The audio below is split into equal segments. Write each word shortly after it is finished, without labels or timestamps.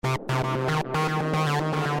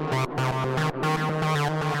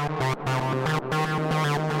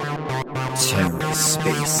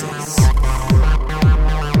TerraSpaces.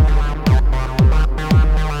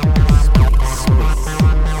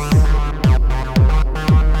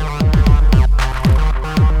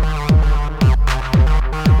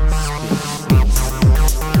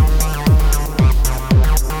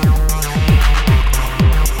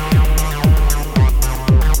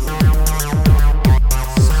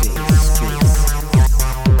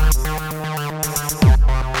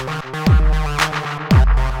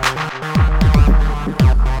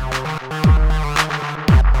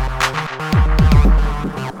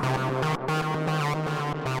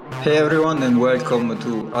 Hey everyone, and welcome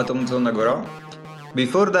to AtomZone Agora.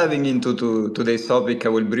 Before diving into today's topic, I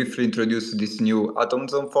will briefly introduce this new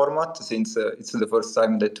AtomZone format, since it's the first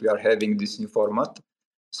time that we are having this new format.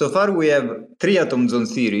 So far, we have 3 AtomZone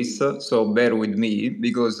series, so bear with me,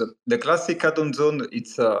 because the classic AtomZone,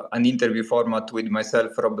 it's an interview format with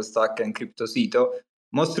myself, Rob Stack, and CryptoCito,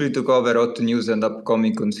 mostly to cover hot news and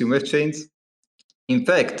upcoming consumer chains. In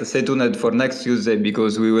fact, stay tuned for next Tuesday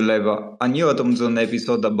because we will have a new AtomZone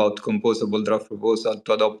episode about composable draft proposal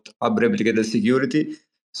to adopt hub replicated security.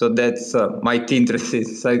 So that's might interest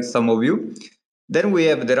some of you. Then we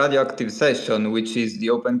have the radioactive session, which is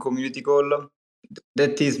the open community call.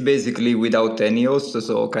 That is basically without any host,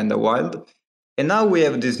 so kind of wild. And now we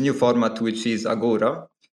have this new format, which is Agora.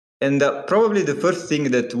 And probably the first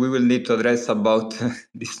thing that we will need to address about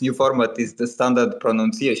this new format is the standard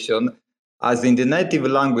pronunciation, as in the native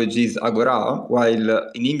language is Agora, while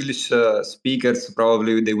in English speakers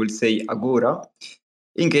probably they will say Agora.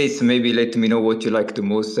 In case, maybe let me know what you like the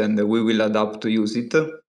most and we will adapt to use it.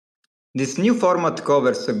 This new format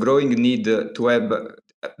covers a growing need to have,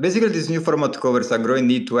 basically this new format covers a growing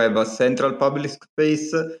need to have a central public space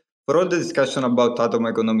for all the discussion about atom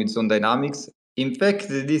economic zone dynamics. In fact,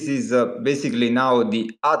 this is basically now the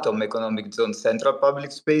atom economic zone central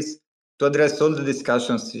public space to address all the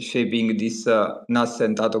discussions shaping this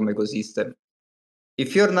nascent atom ecosystem.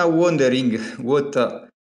 If you're now wondering what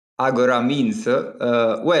Agora means,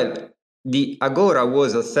 well, the Agora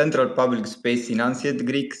was a central public space in ancient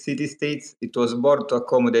Greek city-states. It was born to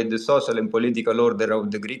accommodate the social and political order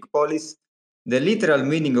of the Greek polis. The literal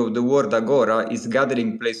meaning of the word Agora is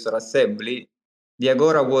gathering place or assembly. The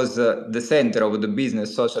Agora was the center of the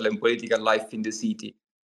business, social, and political life in the city.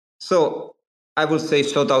 So I will say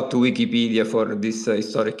shout out to Wikipedia for this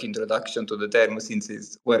historic introduction to the term, since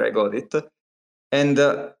it's where I got it. And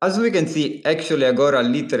as we can see, actually Agora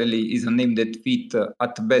literally is a name that fits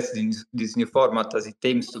at best in this new format, as it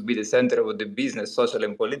aims to be the center of the business, social,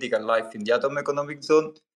 and political life in the atom economic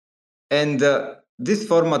zone. And this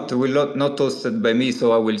format will not hosted by me,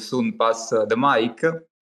 so I will soon pass the mic.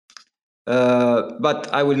 But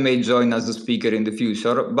I will may join as a speaker in the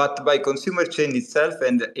future, but by consumer chain itself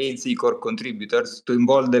and AZ core contributors to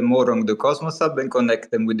involve them more on the Cosmos Hub and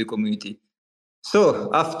connect them with the community. So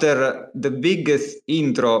after the biggest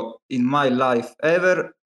intro in my life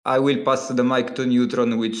ever, I will pass the mic to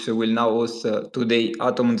Neutron, which will now host today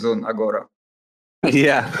AtomZone Agora.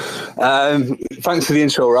 Yeah, thanks for the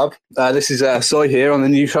intro, Rob. This is Soy here on the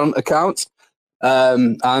Neutron account.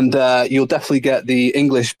 And you'll definitely get the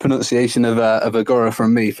English pronunciation of Agora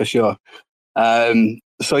from me for sure.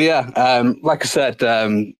 So yeah, like I said,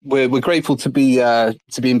 we're grateful to be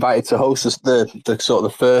invited to host the sort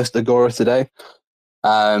of the first Agora today.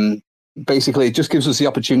 Basically, it just gives us the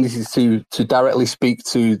opportunity to directly speak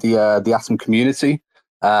to the Atom community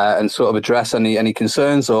and sort of address any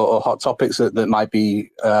concerns or hot topics that might be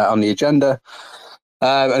on the agenda.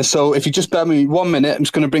 And so if you just bear me 1 minute, I'm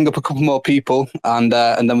just going to bring up a couple more people and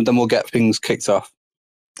then we'll get things kicked off.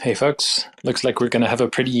 Hey folks, looks like we're going to have a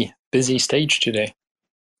pretty busy stage today.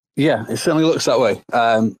 Yeah, it certainly looks that way.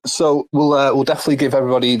 So we'll definitely give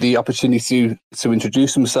everybody the opportunity to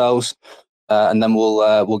introduce themselves, and then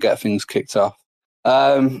we'll get things kicked off.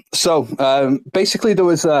 So basically, there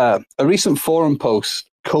was a recent forum post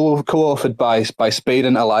co-authored by Spade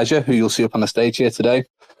and Elijah, who you'll see up on the stage here today.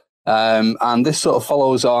 And this sort of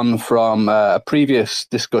follows on from a previous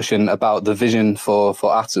discussion about the vision for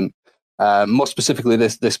Atom. More specifically,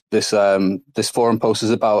 this forum post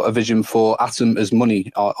is about a vision for Atom as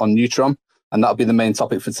money on Neutron, and that'll be the main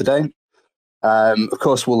topic for today. Of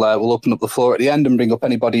course, we'll open up the floor at the end and bring up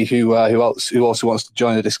anybody who also wants to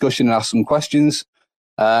join the discussion and ask some questions.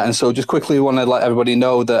 And so, just quickly, want to let everybody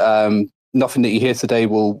know that nothing that you hear today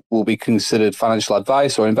will be considered financial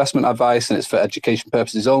advice or investment advice, and it's for education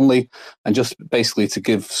purposes only, and just basically to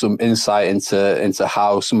give some insight into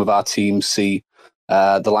how some of our teams see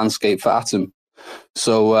the landscape for Atom.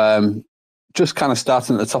 So just kind of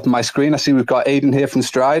starting at the top of my screen, I see we've got Aidan here from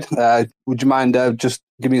Stride. Would you mind just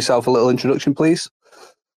giving yourself a little introduction, please?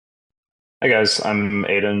 Hi guys, I'm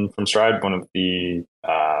Aidan from Stride, one of the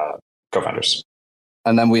co-founders.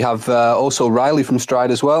 And then we have also Riley from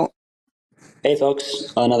Stride as well. Hey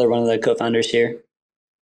folks, another one of the co-founders here.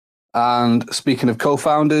 And speaking of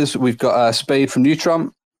co-founders, we've got Spade from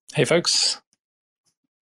Neutron. Hey folks.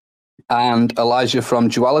 And Elijah from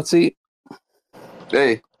Duality.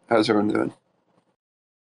 Hey, how's everyone doing?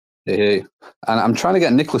 Hey. And I'm trying to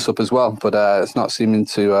get Nicholas up as well, but it's not seeming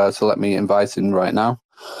to let me invite him right now.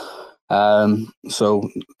 So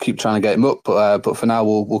keep trying to get him up, but for now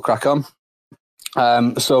we'll crack on.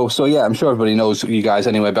 So yeah, I'm sure everybody knows you guys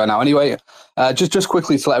anyway by now. Anyway, just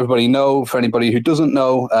quickly to let everybody know, for anybody who doesn't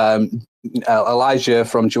know, Elijah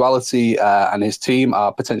from Duality and his team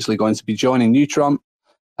are potentially going to be joining Neutron.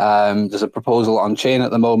 There's a proposal on chain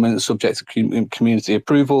at the moment, subject to community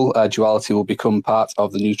approval. Duality will become part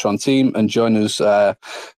of the Neutron team and join us,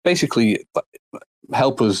 basically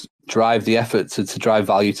help us drive the effort to drive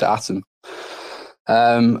value to Atom.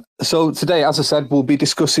 So today, as I said, we'll be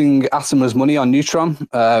discussing Atom as money on Neutron,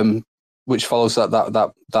 which follows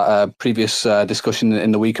that previous discussion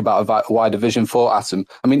in the week about a wider vision for Atom.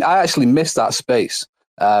 I mean, I actually missed that space.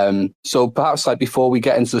 So perhaps like before we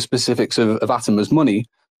get into the specifics of Atom as money,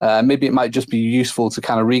 maybe it might just be useful to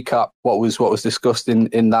kind of recap what was discussed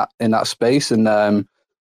in that space, and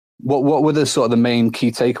what were the sort of the main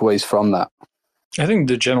key takeaways from that. I think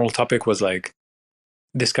the general topic was like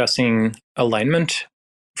discussing alignment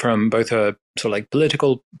from both a sort of like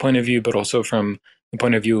political point of view, but also from the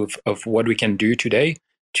point of view of what we can do today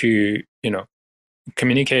to,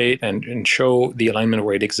 communicate and show the alignment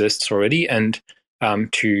where it exists already, and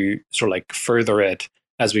to sort of like further it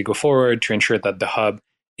as we go forward to ensure that the hub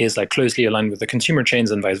is like closely aligned with the consumer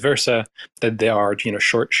chains and vice versa, that there are,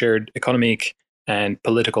 shared economic and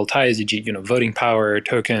political ties, e.g., voting power,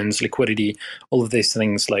 tokens, liquidity, all of these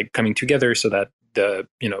things like coming together so that the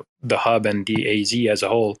hub and the AZ as a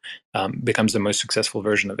whole becomes the most successful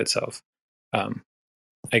version of itself.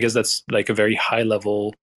 I guess that's like a very high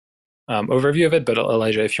level overview of it, but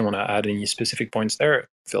Elijah, if you want to add any specific points there,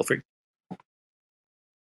 feel free.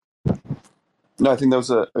 No, I think that was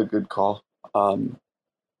a good call.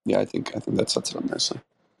 Yeah, I think that sets it up nicely.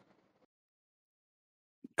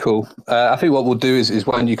 Cool. I think what we'll do is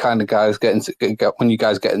when you guys get into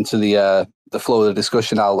the flow of the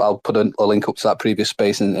discussion, I'll put a link up to that previous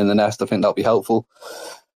space in the nest. I think that'll be helpful.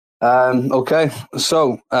 Okay,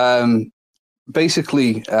 so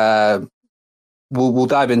basically, we'll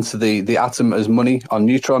dive into the Atom as money on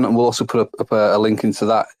Neutron, and we'll also put up a link into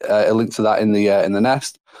that in the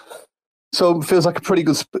nest. So it feels like a pretty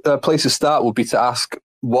good place to start would be to ask,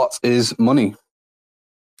 what is money?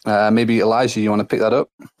 Maybe Elijah, you want to pick that up?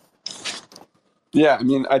 Yeah, I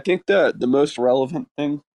mean, I think the most relevant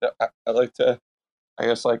thing that I like to, I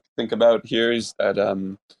guess, like think about here is that,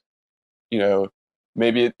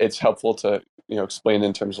 maybe it's helpful to, explain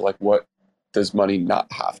in terms of like what does money not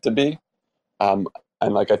have to be, and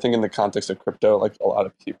like I think in the context of crypto, like a lot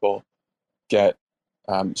of people get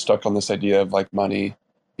stuck on this idea of like money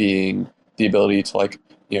being the ability to like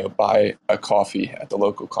buy a coffee at the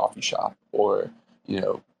local coffee shop, or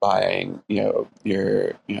buying your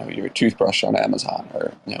toothbrush on Amazon,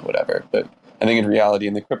 or whatever. But I think in reality,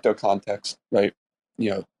 in the crypto context, right,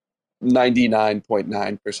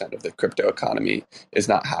 99.9% of the crypto economy is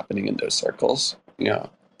not happening in those circles.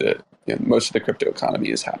 Most of the crypto economy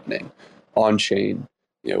is happening on chain,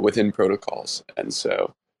 within protocols. And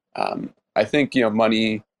so I think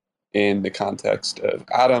money in the context of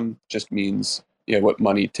Atom just means what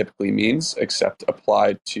money typically means, except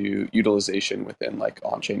applied to utilization within like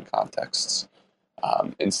on-chain contexts,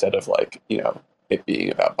 instead of like it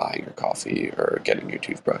being about buying your coffee or getting your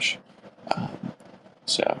toothbrush.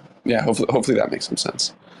 So yeah, hopefully that makes some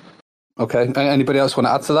sense. Okay. Anybody else want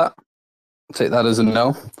to add to that? I'll take that as a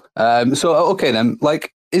no. So okay then,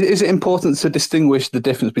 like, is it important to distinguish the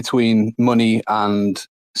difference between money and,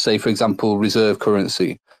 say, for example, reserve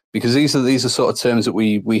currency? Because these are sort of terms that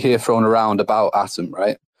we hear thrown around about Atom,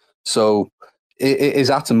 right? So is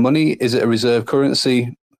Atom money? Is it a reserve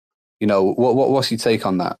currency? What's your take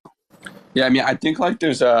on that? Yeah, I mean, I think like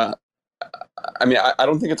I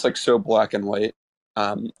don't think it's like so black and white.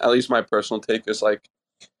 At least my personal take is like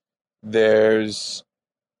there's,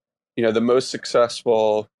 the most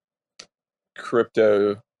successful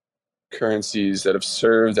cryptocurrencies that have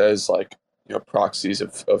served as like, proxies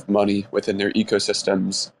of money within their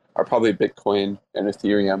ecosystems are probably Bitcoin and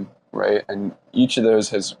Ethereum, right? And each of those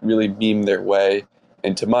has really memed their way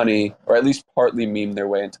into money, or at least partly memed their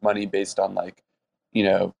way into money based on like,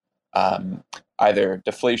 either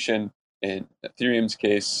deflation in Ethereum's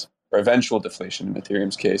case, or eventual deflation in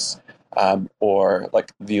Ethereum's case, or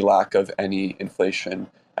like the lack of any inflation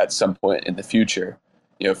at some point in the future,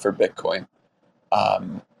 for Bitcoin.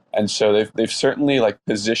 And so they've certainly like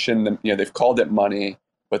positioned them, they've called it money,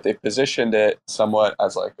 but they've positioned it somewhat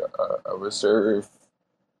as like a reserve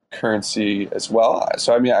currency as well.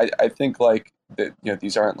 So I mean, I think like that,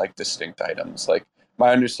 these aren't like distinct items. Like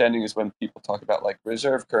my understanding is when people talk about like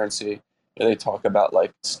reserve currency, they talk about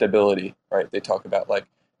like stability, right? They talk about like,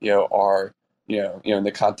 our, in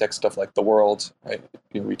the context of like the world, right?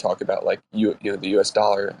 We talk about like the U.S.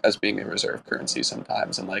 dollar as being a reserve currency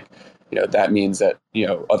sometimes, and like, that means that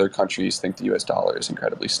other countries think the U.S. dollar is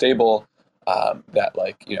incredibly stable. That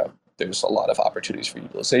like there's a lot of opportunities for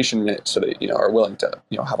utilization in it, so they are willing to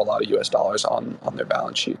have a lot of U.S. dollars on their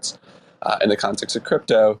balance sheets. In the context of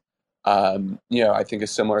crypto, I think a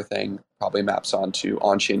similar thing probably maps onto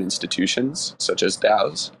on-chain institutions such as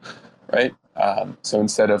DAOs, right? So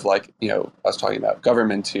instead of like us talking about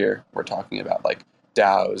government here, we're talking about like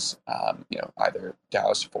DAOs, either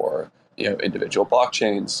DAOs for individual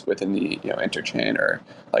blockchains within the interchain, or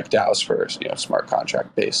like DAOs for smart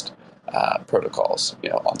contract based protocols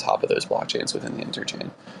on top of those blockchains within the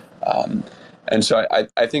interchain. And so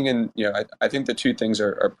I think I think the two things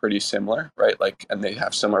are pretty similar, right? Like, and they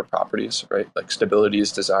have similar properties, right? Like stability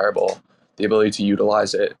is desirable, the ability to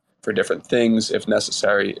utilize it for different things if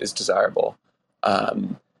necessary is desirable.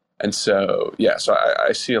 And so, yeah, so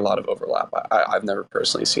I see a lot of overlap. I've never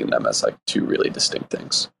personally seen them as like two really distinct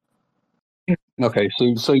things. Okay,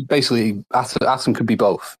 so basically, Atom could be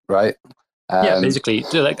both, right? Yeah, basically,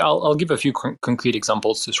 like I'll give a few concrete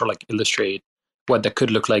examples to sort of like illustrate what that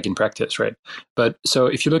could look like in practice, right? But so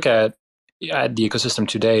if you look at the ecosystem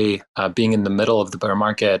today, being in the middle of the bear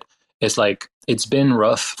market, it's like it's been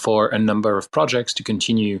rough for a number of projects to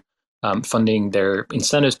continue funding their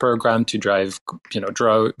incentives program to drive,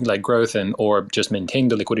 growth and or just maintain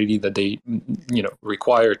the liquidity that they,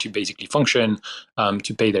 require to basically function,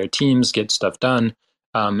 to pay their teams, get stuff done.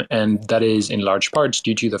 And that is in large parts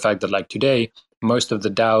due to the fact that like today, most of the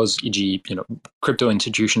DAOs, e.g., crypto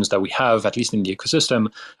institutions that we have, at least in the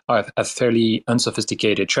ecosystem, have fairly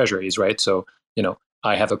unsophisticated treasuries, right? So,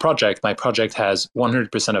 I have a project. My project has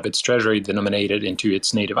 100% of its treasury denominated into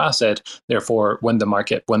its native asset. Therefore, when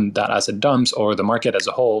that asset dumps or the market as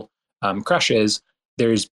a whole crashes,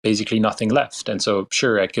 there's basically nothing left. And so,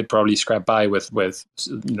 sure, I could probably scrap by with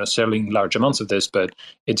selling large amounts of this, but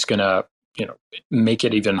it's gonna make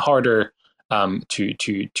it even harder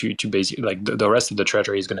to basically like the rest of the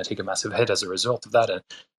treasury is going to take a massive hit as a result of that. And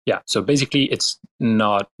yeah, so basically it's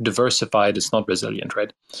not diversified, it's not resilient,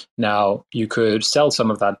 right? Now you could sell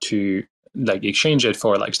some of that to like exchange it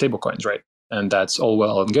for like stable coins, right? And that's all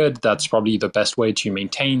well and good. That's probably the best way to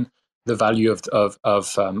maintain the value of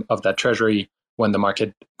that treasury when the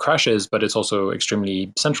market crashes, but it's also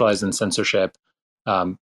extremely centralized and censorship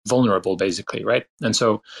vulnerable, basically, right? And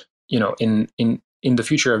so in the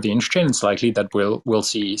future of the interchain, it's likely that we'll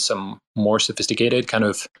see some more sophisticated kind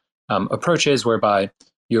of approaches whereby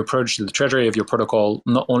you approach the treasury of your protocol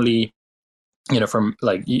not only from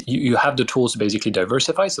like you have the tools to basically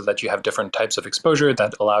diversify so that you have different types of exposure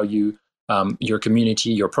that allow you your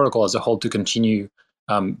community, your protocol as a whole to continue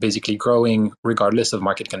basically growing regardless of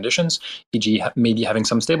market conditions, e.g. maybe having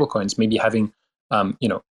some stable coins, maybe having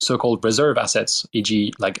so-called reserve assets,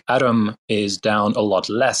 e.g. like Atom is down a lot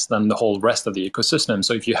less than the whole rest of the ecosystem.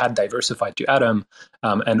 So if you had diversified to Atom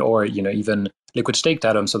and or even liquid staked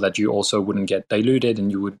Atom so that you also wouldn't get diluted and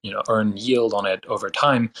you would earn yield on it over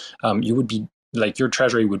time, you would be like your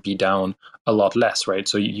treasury would be down a lot less, right?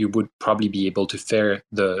 So you would probably be able to fare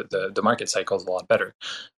the market cycles a lot better.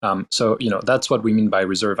 So that's what we mean by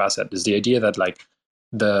reserve asset, is the idea that like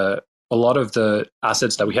a lot of the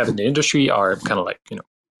assets that we have in the industry are kind of like,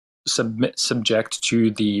 subject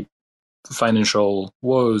to the financial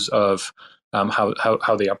woes of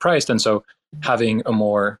how they are priced. And so having a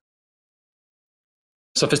more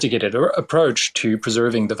sophisticated approach to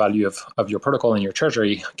preserving the value of your protocol and your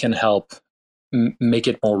treasury can help make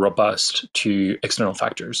it more robust to external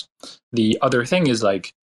factors. The other thing is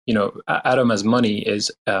like, Atom as money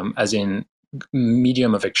is, as in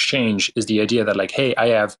medium of exchange, is the idea that like, hey, I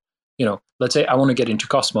have, let's say I want to get into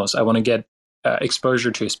Cosmos. I want to get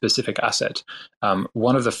exposure to a specific asset.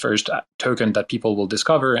 One of the first token that people will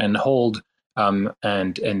discover and hold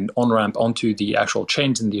and on-ramp onto the actual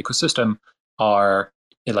chains in the ecosystem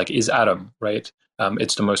is Atom, right?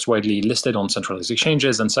 It's the most widely listed on centralized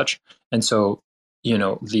exchanges and such. And so,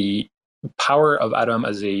 the power of Atom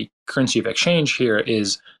as a currency of exchange here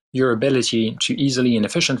is your ability to easily and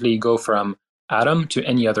efficiently go from Atom to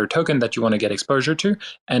any other token that you want to get exposure to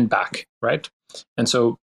and back, right? And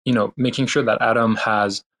so, making sure that Atom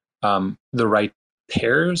has the right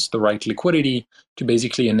pairs, the right liquidity to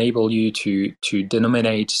basically enable you to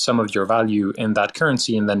denominate some of your value in that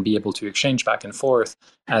currency and then be able to exchange back and forth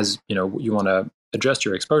as you want to adjust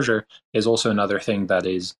your exposure is also another thing that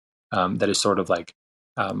is sort of like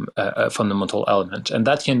a fundamental element, and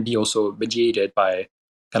that can be also mediated by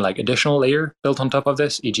kind of like additional layer built on top of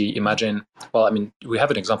this. E.g., imagine, well, I mean, we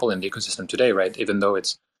have an example in the ecosystem today, right? Even though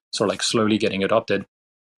it's sort of like slowly getting adopted,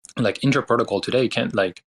 like inter-protocol today can't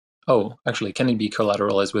like, oh, actually, can it be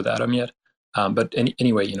collateralized with Atom yet? But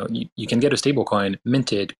anyway, you can get a stable coin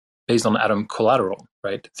minted based on Atom collateral,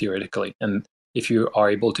 right? Theoretically. And if you are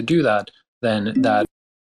able to do that, then that,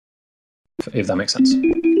 if that makes sense.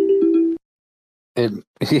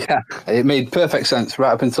 It made perfect sense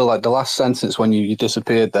right up until like the last sentence when you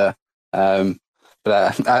disappeared there.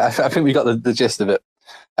 But I think we got the gist of it.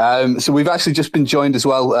 So we've actually just been joined as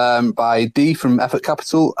well by Dee from Effort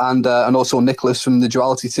Capital and also Nicholas from the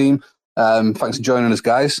Duality team. Thanks for joining us,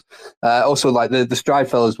 guys. Also, like the Stride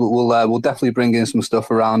fellows, we'll definitely bring in some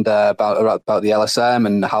stuff around about the LSM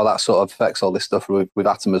and how that sort of affects all this stuff with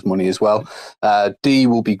Atom as money as well. Dee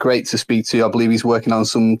will be great to speak to. I believe he's working on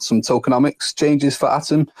some tokenomics changes for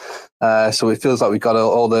Atom. So it feels like we've got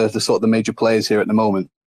all the sort of the major players here at the moment.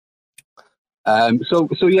 So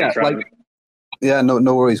yeah, like. Yeah,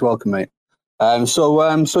 no worries. Welcome, mate.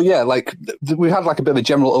 So yeah, like we had like a bit of a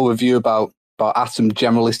general overview about Atom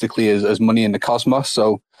generalistically as money in the cosmos.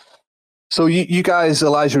 So you guys,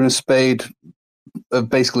 Elijah and Spade, have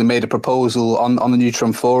basically made a proposal on the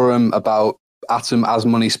Neutron forum about Atom as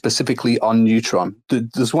money specifically on Neutron.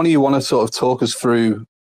 Does one of you want to sort of talk us through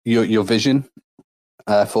your vision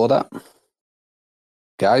for that?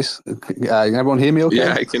 Guys, can everyone hear me okay?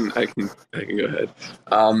 Yeah, I can go ahead.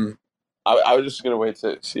 I was just gonna wait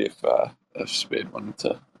to see if Spade wanted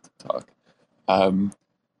to talk.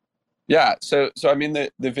 Yeah, so I mean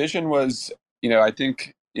the vision was, I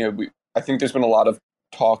think I think there's been a lot of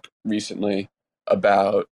talk recently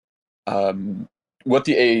about what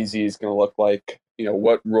the AEZ is going to look like.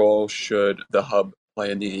 What role should the hub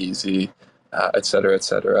play in the AEZ, et cetera, et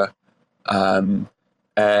cetera. And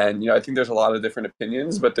I think there's a lot of different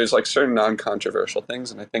opinions, but there's like certain non-controversial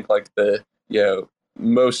things, and I think like the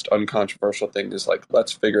most uncontroversial thing is like,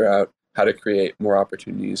 let's figure out how to create more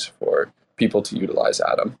opportunities for people to utilize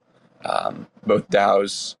Atom, both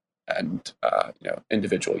DAOs and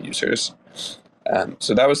individual users.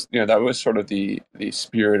 So that was sort of the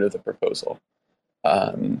spirit of the proposal.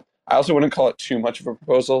 I also wouldn't call it too much of a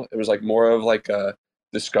proposal. It was like more of like a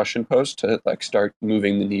discussion post to like start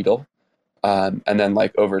moving the needle, and then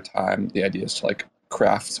like over time, the idea is to like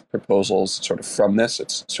craft proposals sort of from this.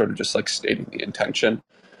 It's sort of just like stating the intention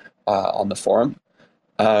on the forum.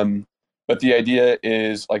 But the idea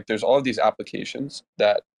is like there's all of these applications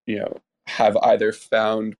that have either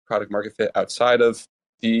found product market fit outside of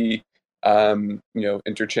the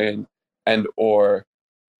interchain, and or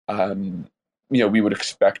we would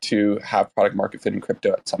expect to have product market fit in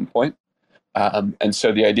crypto at some point. And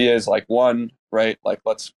so the idea is like, one, right, like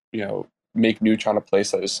let's make Neutron a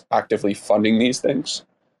place that is actively funding these things,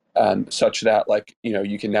 such that like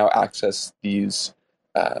you can now access these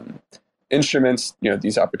instruments,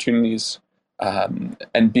 these opportunities,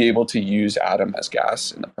 and be able to use Atom as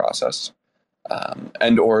gas in the process,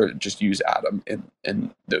 and or just use Atom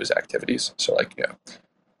in those activities. So like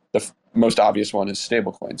the most obvious one is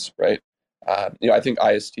stablecoins, right? I think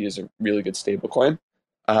IST is a really good stablecoin.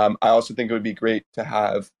 I also think it would be great to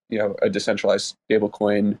have a decentralized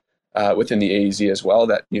stablecoin within the AEZ as well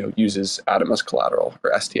that uses Atom as collateral,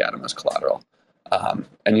 or ST Atom as collateral.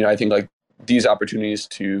 And I think like these opportunities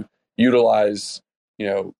to utilize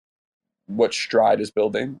what Stride is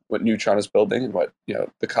building, what Neutron is building, and what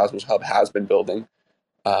the Cosmos Hub has been building,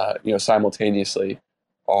 simultaneously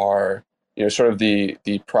are sort of the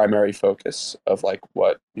primary focus of like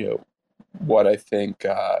what I think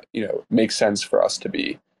makes sense for us to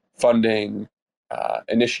be funding,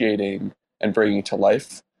 initiating, and bringing to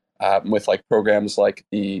life, with like programs like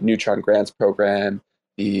the Neutron Grants Program,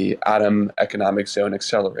 the Atom Economic Zone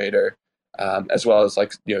Accelerator, as well as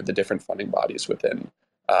like the different funding bodies within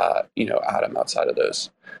Atom outside of those.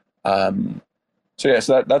 So yeah,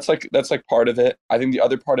 so that's like part of it. I think the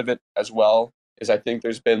other part of it as well is I think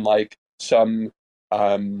there's been like some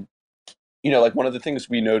like one of the things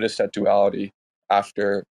we noticed at Duality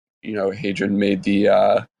after Hadrian made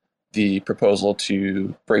the proposal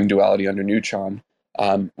to bring Duality under Neutron,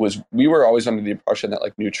 was we were always under the impression that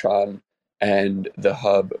like Neutron and the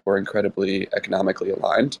hub were incredibly economically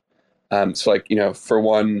aligned. So like for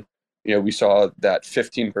one, we saw that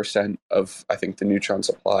 15% of, I think, the Neutron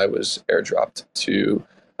supply was airdropped to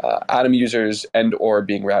Atom users and or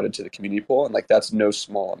being routed to the community pool. And like, that's no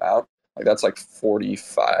small amount. Like, that's like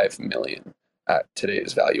 45 million at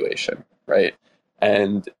today's valuation, right?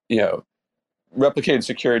 And, replicated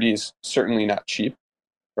security is certainly not cheap,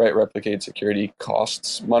 right? Replicated security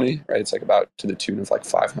costs money, right? It's like about to the tune of like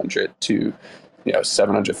 500 to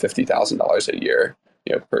 $750,000 a year,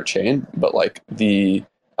 per chain. But like the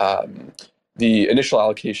initial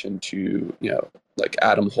allocation to like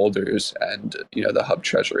Atom holders and the hub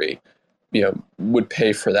treasury, would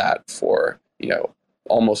pay for that for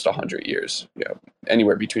almost 100 years,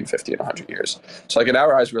 anywhere between 50 and 100 years. So like in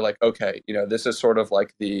our eyes, we're like, okay, this is sort of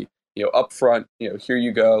like the upfront, here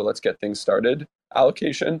you go, let's get things started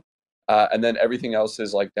allocation, and then everything else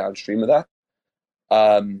is like downstream of that.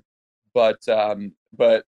 Um, but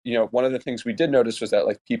one of the things we did notice was that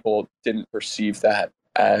like people didn't perceive that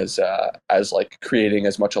as like creating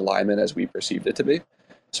as much alignment as we perceived it to be.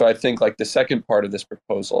 So I think like the second part of this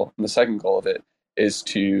proposal and the second goal of it is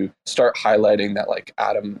to start highlighting that like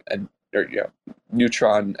Atom and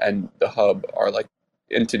Neutron and the hub are like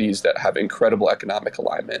entities that have incredible economic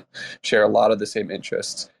alignment, share a lot of the same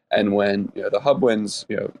interests. And when the hub wins,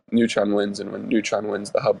 Neutron wins, and when Neutron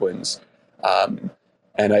wins, the hub wins.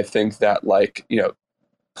 And I think that like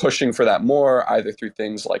pushing for that more, either through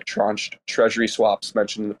things like tranched treasury swaps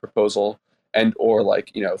mentioned in the proposal, and or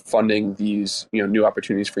like funding these new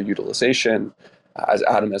opportunities for utilization, as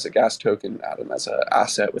Atom as a gas token, Atom as an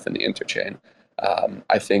asset within the interchain,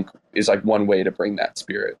 I think is like one way to bring that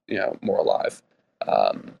spirit more alive.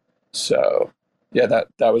 So yeah,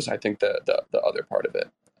 that was, I think, the other part of it.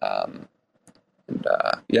 And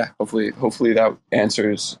yeah, hopefully that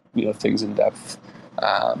answers things in depth.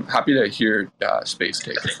 Happy to hear Space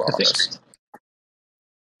take the floor on this.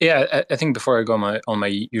 Yeah, I think before I go on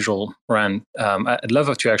my usual rant, I'd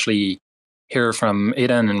love to actually hear from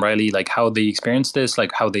Aidan and Riley, like how they experience this,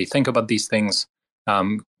 like how they think about these things,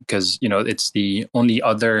 because it's the only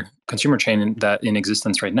other consumer chain that in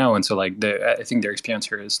existence right now, and so like I think their experience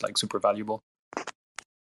here is like super valuable.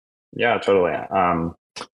 Yeah, totally.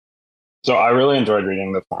 So I really enjoyed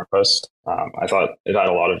reading the blog post. I thought it had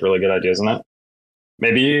a lot of really good ideas in it.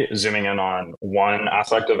 Maybe zooming in on one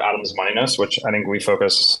aspect of Atom's moneyness, which I think we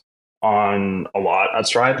focus on a lot at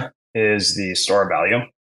Stride, is the store of value.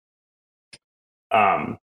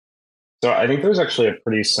 So I think there's actually a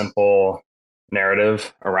pretty simple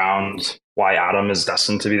narrative around why Atom is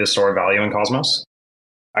destined to be the store of value in Cosmos.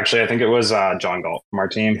 Actually, I think it was John Galt from our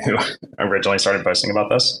team who originally started posting about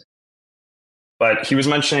this. But he was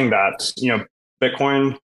mentioning that,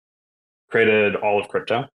 Bitcoin created all of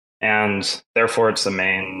crypto, and therefore it's the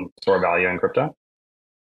main store of value in crypto.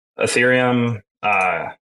 Ethereum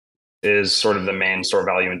is sort of the main store of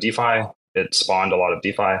value in DeFi. It spawned a lot of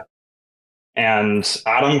DeFi. And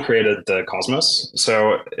Atom created the Cosmos.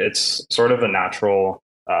 So it's sort of a natural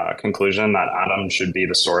conclusion that Atom should be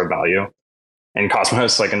the store of value in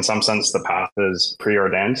Cosmos. Like, in some sense, the path is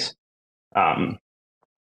preordained.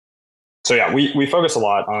 So yeah, we focus a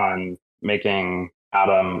lot on making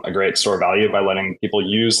Atom a great store of value by letting people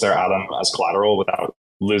use their Atom as collateral without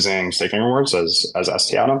losing staking rewards as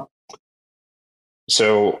ST Atom.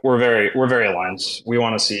 So we're very aligned. We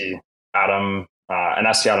want to see Atom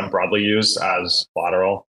and ST Atom broadly used as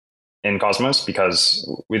collateral in Cosmos because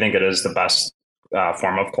we think it is the best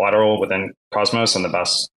form of collateral within Cosmos and the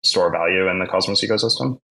best store of value in the Cosmos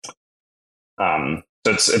ecosystem.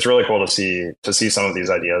 So it's really cool to see some of these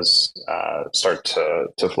ideas start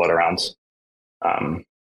to float around.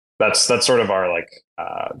 That's sort of our like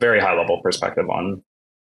very high level perspective on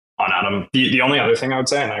Atom. The only other thing I would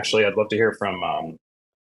say, and actually I'd love to hear from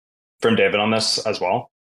David on this as well.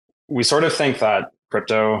 We sort of think that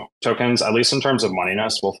crypto tokens, at least in terms of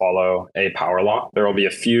moneyness, will follow a power law. There will be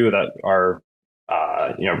a few that are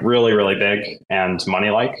really, really big and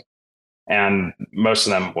money-like, and most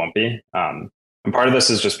of them won't be. And part of this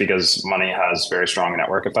is just because money has very strong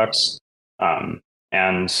network effects.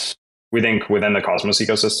 And we think within the Cosmos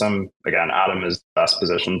ecosystem, again, Atom is best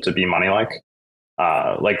positioned to be money-like.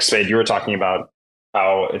 Like Spade, you were talking about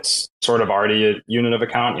how it's sort of already a unit of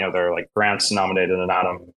account. There are like grants nominated in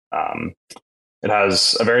Atom. It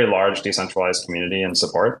has a very large decentralized community and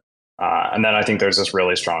support. And then I think there's this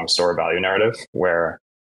really strong store value narrative where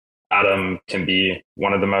Atom can be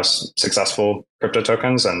one of the most successful crypto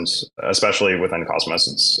tokens, and especially within Cosmos,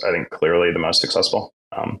 it's, I think, clearly the most successful.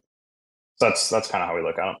 So that's kind of how we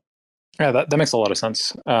look at it. Yeah, that makes a lot of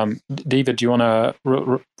sense. David, do you want to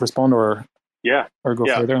respond or go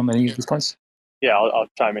further on any of these points? Yeah, I'll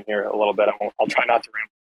chime in here a little bit. I'll try not to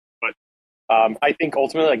ramble, I think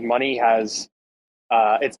ultimately, like money has,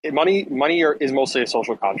 is mostly a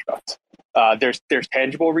social construct. There's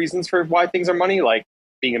tangible reasons for why things are money, like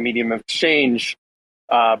being a medium of exchange,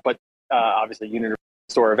 but obviously unit of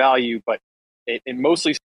store of value. But it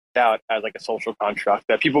mostly starts out as like a social construct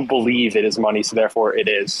that people believe it is money, so therefore it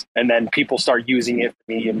is, and then people start using it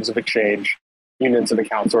for mediums of exchange, units of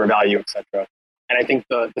account, store of value, etc. And I think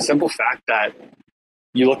the simple fact that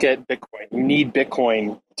you look at Bitcoin, you need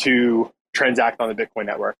Bitcoin to transact on the Bitcoin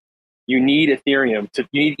network. You need Ethereum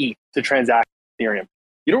you need ETH to transact Ethereum.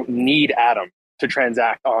 You don't need Atom to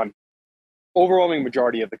transact on overwhelming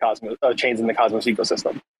majority of the Cosmos chains in the Cosmos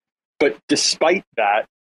ecosystem. But despite that,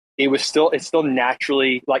 it's still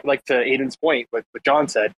naturally, like to Aiden's point, what John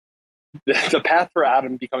said, the path for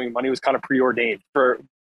Atom becoming money was kind of preordained for a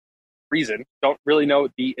reason. Don't really know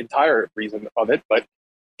the entire reason of it, but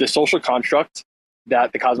the social construct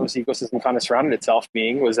that the Cosmos ecosystem kind of surrounded itself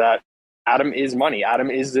being was that Atom is money.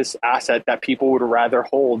 Atom is this asset that people would rather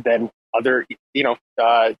hold than other,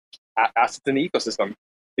 assets in the ecosystem.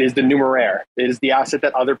 It is the numeraire. It is the asset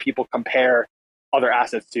that other people compare other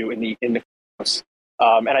assets to in the Cosmos.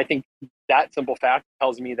 And I think that simple fact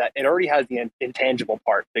tells me that it already has the intangible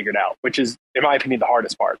part figured out, which is, in my opinion, the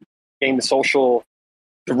hardest part. Getting the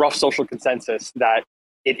rough social consensus that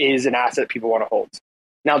it is an asset people want to hold.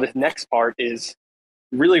 Now, the next part is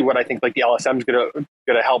really what I think like the LSM is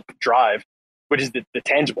gonna help drive, which is the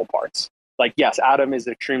tangible parts. Like, yes, Atom is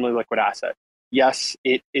an extremely liquid asset. Yes,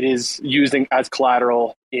 it is used as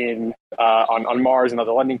collateral on Mars and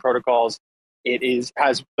other lending protocols.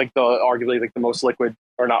 Has like arguably like the most liquid,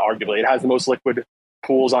 or not arguably, it has the most liquid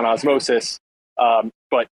pools on Osmosis.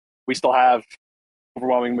 But we still have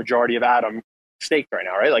overwhelming majority of Atom staked right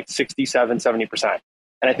now, right? Like 67, 70%.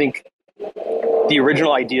 And I think the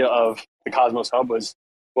original idea of the Cosmos Hub was,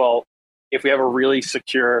 well, if we have a really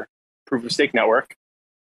secure proof of stake network,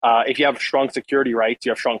 if you have strong security rights,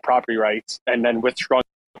 you have strong property rights, and then with strong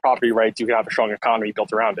property rights, you can have a strong economy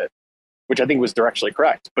built around it, which I think was directionally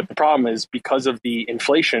correct. But the problem is, because of the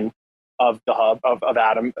inflation of the hub, of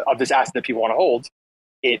Atom, of this asset that people want to hold,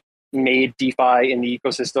 it made DeFi in the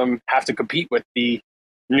ecosystem have to compete with the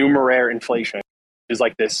numeraire inflation, which is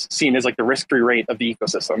like this seen as like the risk-free rate of the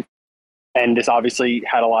ecosystem. And this obviously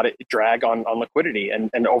had a lot of drag on liquidity and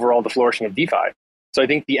overall the flourishing of DeFi. So I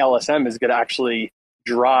think the LSM is going to actually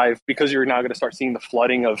drive, because you're now going to start seeing the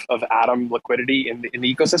flooding of Atom liquidity in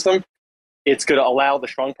the ecosystem. It's going to allow the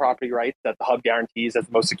strong property rights that the hub guarantees as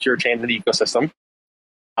the most secure chain in the ecosystem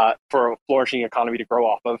for a flourishing economy to grow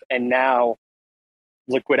off of. And now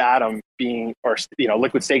liquid Atom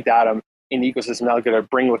liquid staked Atom in the ecosystem now going to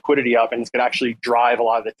bring liquidity up, and it's going to actually drive a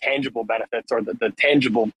lot of the tangible benefits or the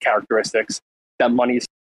tangible characteristics that monies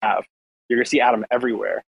have. You're going to see Atom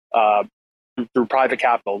everywhere through private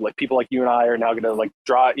capital. Like people like you and I are now going to like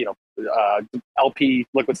draw, LP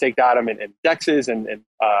liquid staked Atom in DEXs and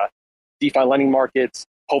DeFi lending markets.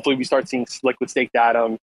 Hopefully we start seeing liquid staked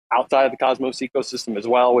Atom outside of the Cosmos ecosystem as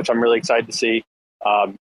well, which I'm really excited to see.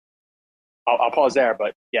 I'll pause there,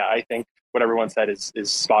 but yeah, I think what everyone said is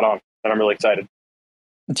spot on, and I'm really excited.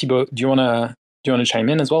 Thibaut, do you wanna chime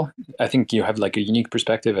in as well? I think you have like a unique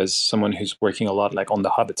perspective as someone who's working a lot like on the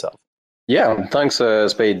hub itself. Yeah, thanks,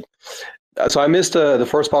 Spade. So I missed the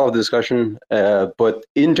first part of the discussion, but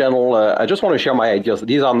in general, I just want to share my ideas.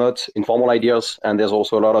 These are not informal ideas, and there's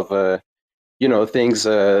also a lot of things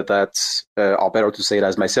that are better to say it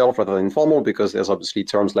as myself rather than informal, because there's obviously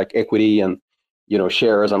terms like equity and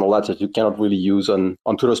shares and all that you cannot really use on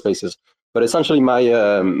Twitter Spaces. But essentially,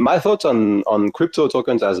 my thoughts on crypto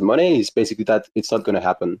tokens as money is basically that it's not going to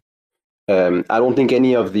happen. I don't think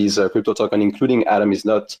any of these crypto tokens, including Atom,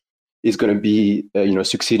 is going to be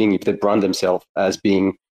succeeding if they brand themselves as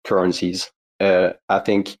being currencies. I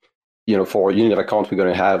think for unit of account we're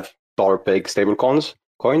going to have dollar peg stable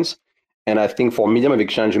coins, and I think for medium of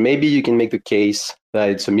exchange maybe you can make the case that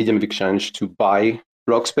it's a medium of exchange to buy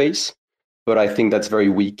block space. But I think that's very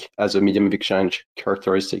weak as a medium of exchange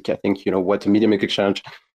characteristic. I think what a medium of exchange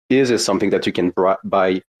is something that you can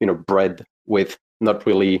buy bread with, not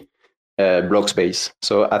really block space.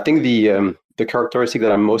 So I think the characteristic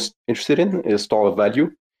that I'm most interested in is store of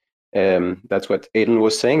value. That's what Aiden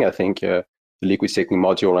was saying. I think the liquid staking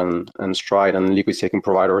module and Stride and liquid staking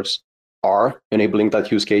providers are enabling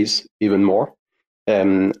that use case even more.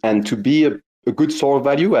 And to be a good store of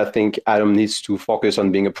value, I think Atom needs to focus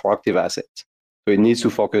on being a proactive asset. So it needs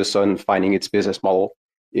to focus on finding its business model.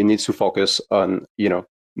 It needs to focus on,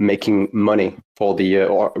 making money for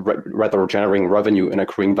or rather generating revenue and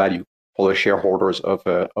accruing value for the shareholders of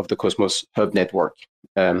the Cosmos Hub network.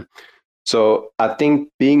 So I think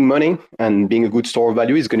being money and being a good store of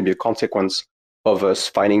value is going to be a consequence of us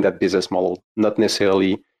finding that business model, not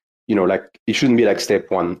necessarily, like it shouldn't be like step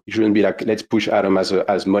one. It shouldn't be like, let's push Atom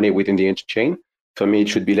as money within the interchain. For me, it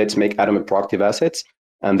should be, let's make Atom a proactive asset,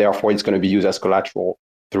 and therefore it's going to be used as collateral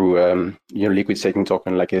through liquid staking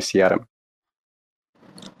token like SC Atom.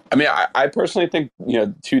 I mean, I personally think,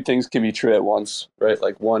 two things can be true at once, right?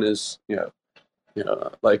 Like one is,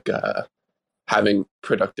 like having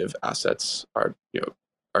productive assets are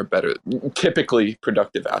better. Typically,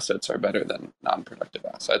 productive assets are better than non-productive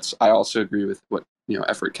assets. I also agree with what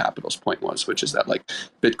Effort Capital's point was, which is that like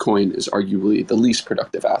Bitcoin is arguably the least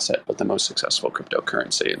productive asset, but the most successful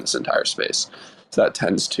cryptocurrency in this entire space. So that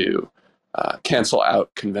tends to cancel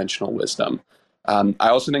out conventional wisdom. I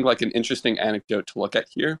also think like an interesting anecdote to look at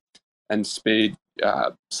here, and Spade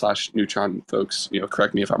 / Neutron folks,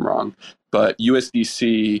 correct me if I'm wrong, but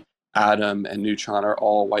USDC, Atom, and Neutron are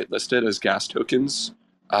all whitelisted as gas tokens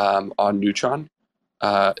on Neutron.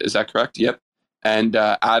 Is that correct? Yep. And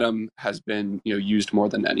Atom has been used more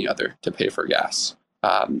than any other to pay for gas.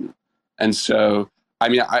 And so, I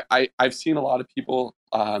mean, I've seen a lot of people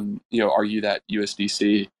argue that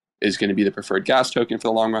USDC is going to be the preferred gas token for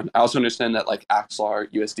the long run. I also understand that like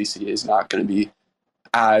Axelar USDC is not going to be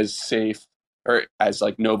as safe or as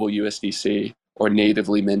like noble USDC or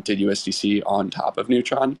natively minted USDC on top of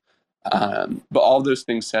Neutron. But all those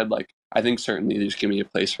things said, like I think certainly there's going to be a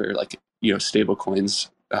place for like stable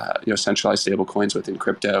coins, centralized stable coins within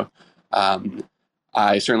crypto.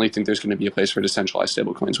 I certainly think there's going to be a place for decentralized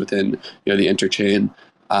stable coins within the interchain.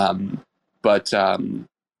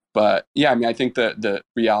 But yeah, I mean, I think the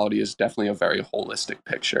reality is definitely a very holistic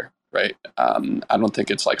picture, right? I don't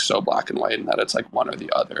think it's like so black and white and that it's like one or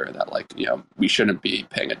the other, that like, we shouldn't be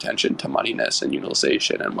paying attention to moneyness and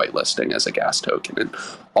utilization and whitelisting as a gas token and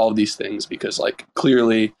all of these things, because like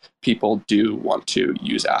clearly people do want to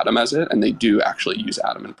use Atom as it, and they do actually use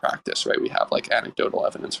Atom in practice, right? We have like anecdotal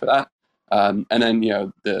evidence for that. And then,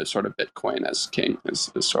 the sort of Bitcoin as king is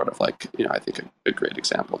sort of like, I think a great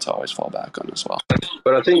example to always fall back on as well.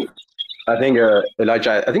 But I think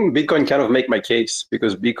Elijah, I think Bitcoin kind of make my case,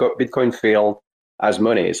 because Bitcoin failed as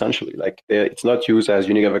money, essentially. Like it's not used as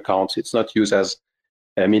unique of accounts. It's not used as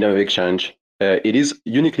a medium of exchange. It is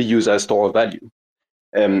uniquely used as store of value.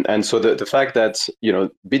 And so the fact that,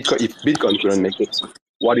 Bitcoin, if Bitcoin couldn't make it,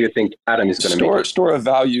 what do you think Atom is going to make it? Store of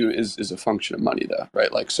value is a function of money, though,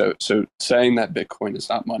 right? Like, so saying that Bitcoin is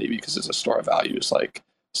not money because it's a store of value is like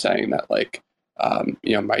saying that like,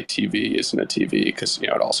 my TV isn't a TV because, it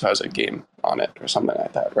also has a game on it or something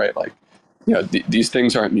like that, right? Like, these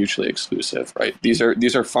things aren't mutually exclusive, right? These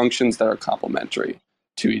are functions that are complementary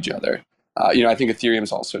to each other. I think Ethereum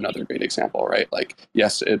is also another great example, right? Like,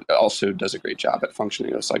 yes, it also does a great job at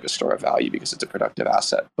functioning as like a store of value because it's a productive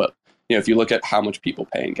asset. But, if you look at how much people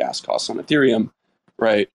pay in gas costs on Ethereum,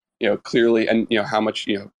 right, clearly, and, how much,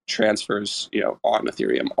 transfers, on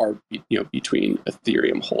Ethereum are, between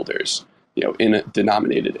Ethereum holders,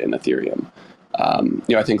 denominated in Ethereum.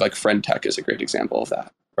 I think like Friend Tech is a great example of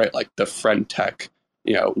that, right? Like the Friend Tech,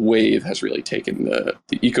 wave has really taken the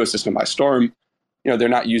ecosystem by storm. They're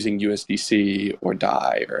not using USDC or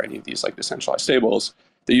DAI or any of these like decentralized stables.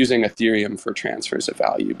 They're using Ethereum for transfers of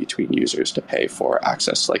value between users to pay for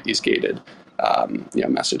access to like these gated,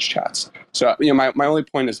 message chats. So, my only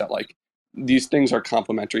point is that like these things are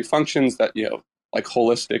complementary functions that, like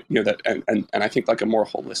holistic, that, and I think like a more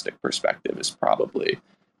holistic perspective is probably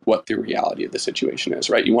what the reality of the situation is,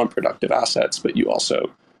 right? You want productive assets, but you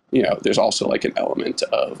also, there's also like an element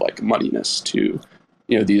of like moneyness to,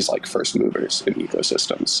 these like first movers in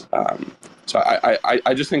ecosystems. So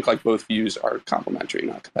I just think like both views are complementary,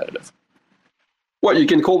 not competitive. Well, you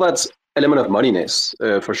can call that element of moneyness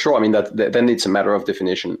for sure. I mean, that then it's a matter of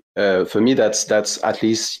definition. For me, that's at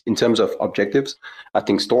least in terms of objectives. I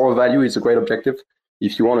think store of value is a great objective.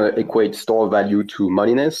 If you want to equate store of value to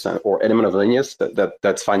moneyness or element of moneyness,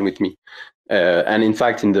 that's fine with me. And in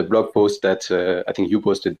fact, in the blog post that I think you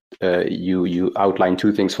posted, you outlined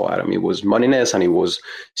two things for Atom. It was moneyness and it was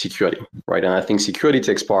security, right? And I think security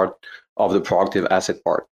takes part of the proactive asset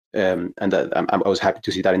part. And that I was happy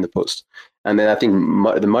to see that in the post. And then I think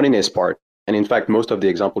the moneyness part, and in fact, most of the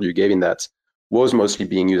example you gave in that was mostly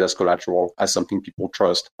being used as collateral, as something people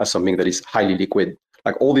trust, as something that is highly liquid.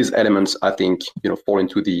 Like all these elements, I think, fall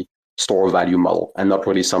into the store of value model, and not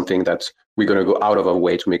really something that we're going to go out of our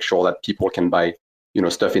way to make sure that people can buy,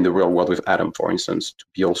 stuff in the real world with Atom, for instance, to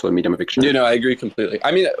be also a medium of exchange. I agree completely.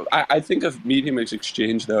 I mean, I think of medium of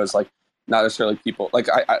exchange though as like not necessarily people like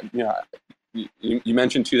you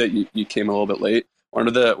mentioned too that you came a little bit late. One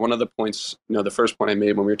of the points, the first point I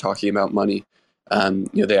made when we were talking about money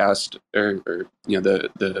They asked, or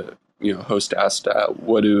the host asked,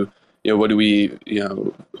 what do we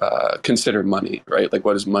consider money, right? Like,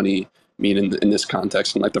 what does money mean in this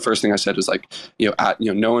context? And like the first thing I said is like,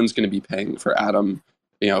 no one's going to be paying for Atom,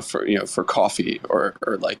 for coffee or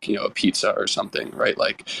like a pizza or something, right?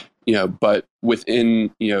 Like, but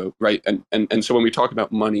within, right, and so when we talk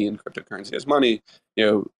about money and cryptocurrency as money,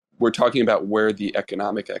 we're talking about where the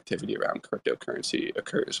economic activity around cryptocurrency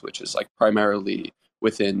occurs, which is like primarily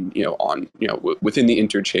within within the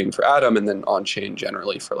interchain for Atom, and then on chain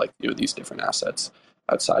generally for like these different assets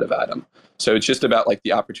outside of Atom. So it's just about like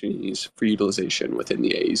the opportunities for utilization within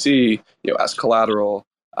the AEZ, as collateral,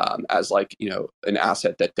 as like an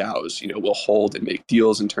asset that DAOs will hold and make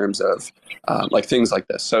deals in terms of like things like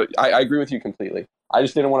this. So I agree with you completely. I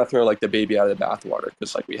just didn't want to throw like the baby out of the bathwater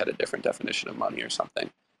because like we had a different definition of money or something.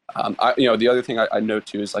 The other thing I note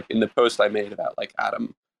too is like in the post I made about like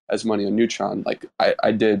Atom as money on Neutron, like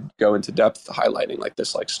I did go into depth highlighting like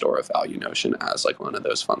this like store of value notion as like one of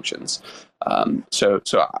those functions. So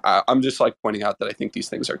I'm just like pointing out that I think these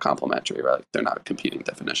things are complementary, right? Like, they're not competing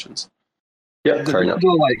definitions. Yeah, fair enough.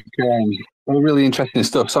 Really interesting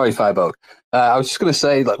stuff. Sorry, Fibo. I was just going to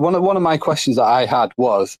say, like one of my questions that I had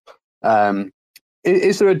was,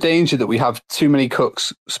 is there a danger that we have too many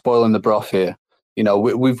cooks spoiling the broth here?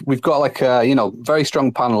 We've got like a very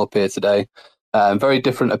strong panel up here today. Very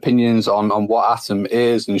different opinions on what Atom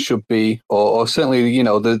is and should be, or certainly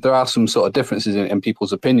there are some sort of differences in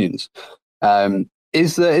people's opinions.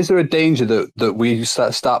 Is there a danger that we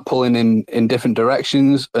start pulling in different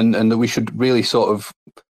directions, and that we should really sort of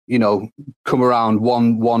come around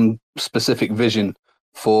one specific vision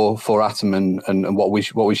for Atom and what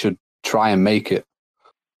we should try and make it?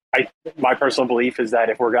 My personal belief is that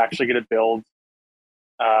if we're actually going to build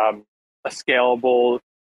a scalable,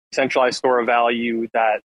 centralized store of value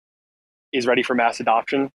that is ready for mass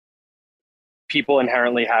adoption, people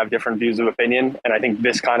inherently have different views of opinion, and I think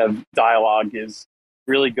this kind of dialogue is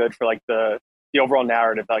really good for like the overall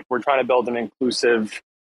narrative. Like, we're trying to build an inclusive,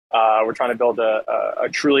 we're trying to build a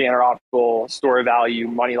truly interoperable store of value,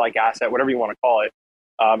 money-like asset, whatever you want to call it.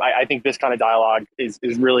 I think this kind of dialogue is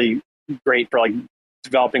really great for like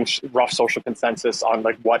developing rough social consensus on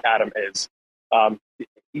like what Atom is.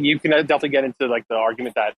 You can definitely get into like the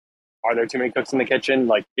argument that are there too many cooks in the kitchen?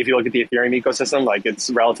 Like, if you look at the Ethereum ecosystem, like it's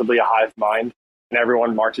relatively a hive mind, and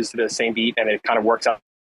everyone marches to the same beat, and it kind of works out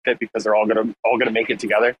because they're all gonna make it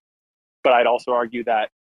together. But I'd also argue that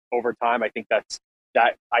over time, I think that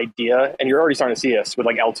idea, and you're already starting to see this with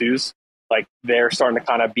like L2s, like they're starting to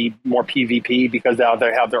kind of be more PvP because now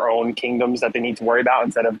they have their own kingdoms that they need to worry about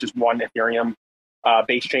instead of just one Ethereum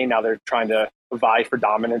base chain. Now they're trying to vie for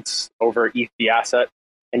dominance over ETH, the asset,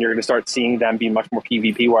 and you're going to start seeing them be much more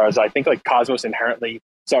PvP. Whereas I think like Cosmos inherently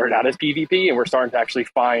started out as PvP, and we're starting to actually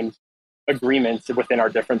find agreements within our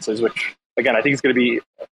differences, which again, I think is going to be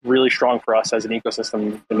really strong for us as an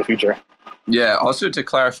ecosystem in the future. Yeah. Also, to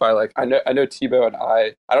clarify, like I know Thibaut and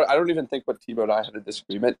I don't even think what Thibaut and I had a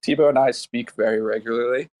disagreement. Thibaut and I speak very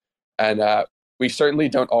regularly, and we certainly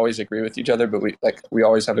don't always agree with each other, but we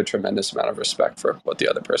always have a tremendous amount of respect for what the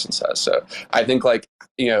other person says. So I think like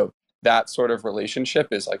that sort of relationship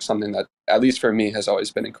is like something that, at least for me, has always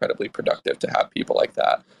been incredibly productive to have people like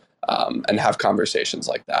that and have conversations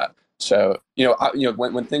like that. So,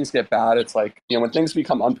 when things get bad, it's like, when things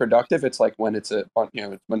become unproductive, it's like when it's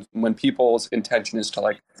when people's intention is to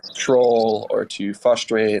like troll or to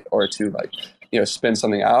frustrate or to like, spin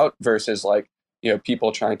something out versus like,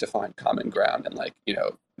 people trying to find common ground and like,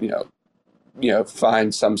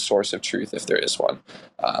 find some source of truth if there is one.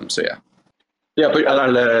 So yeah. Yeah, but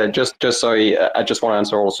I'll just sorry, I just want to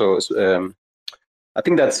answer also. I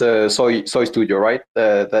think that's Soy Studio, right?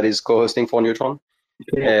 That is co-hosting for Neutron.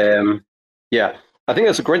 Yeah, I think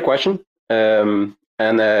that's a great question.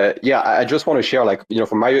 I just want to share, like,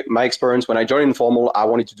 from my experience, when I joined Informal, I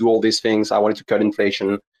wanted to do all these things. I wanted to cut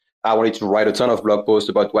inflation. I wanted to write a ton of blog posts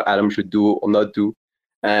about what Atom should do or not do.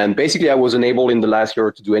 And basically, I was unable in the last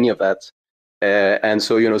year to do any of that. And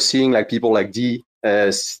so, seeing like people like D,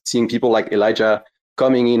 seeing people like Elijah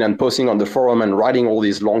coming in and posting on the forum and writing all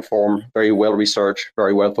these long form, very well researched,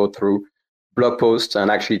 very well thought through blog posts,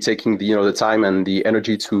 and actually taking the time and the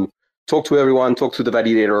energy to talk to everyone, talk to the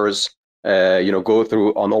validators, go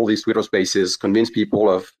through on all these Twitter spaces, convince people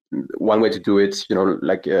of one way to do it.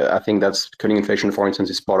 I think that's cutting inflation, for instance,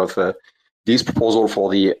 is part of this proposal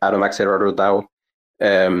for the Atom Accelerator DAO.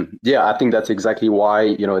 I think that's exactly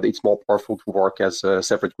why it's more powerful to work as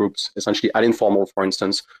separate groups. Essentially, at Informal, for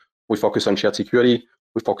instance, we focus on shared security.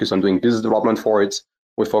 We focus on doing business development for it.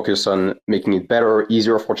 We focus on making it better,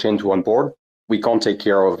 easier for chain to onboard. We can't take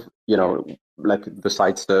care of like the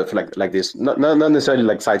side stuff like this, not necessarily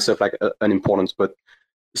like side stuff like unimportance, but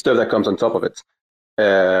stuff that comes on top of it.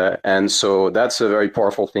 And so that's a very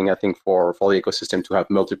powerful thing, I think, for the ecosystem to have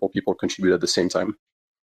multiple people contribute at the same time.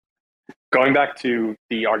 Going back to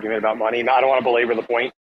the argument about money, and I don't want to belabor the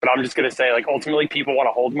point, but I'm just going to say, like, ultimately people want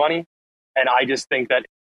to hold money. And I just think that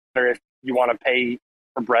if you want to pay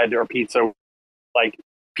for bread or pizza, like,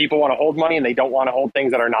 people want to hold money and they don't want to hold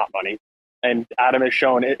things that are not money. And Atom has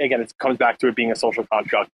shown, again, it comes back to it being a social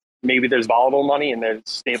construct. Maybe there's volatile money and there's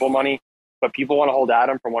stable money, but people want to hold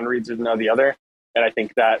Atom for one reason or the other. And I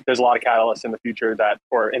think that there's a lot of catalysts in the future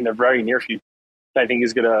or in the very near future, that I think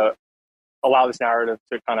is going to allow this narrative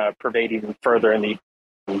to kind of pervade even further in the,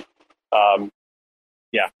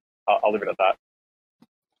 I'll leave it at that.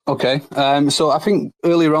 Okay, so I think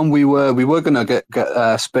earlier on we were going to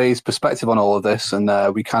get Spade's perspective on all of this, and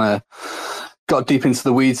we kind of got deep into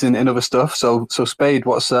the weeds in other stuff. So Spade,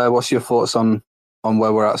 what's your thoughts on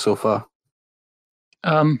where we're at so far?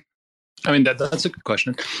 I mean that's a good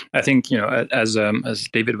question. I think as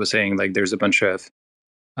David was saying, like there's a bunch of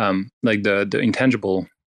like the intangible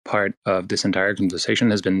part of this entire conversation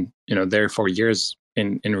has been there for years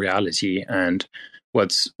in reality, and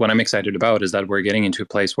what I'm excited about is that we're getting into a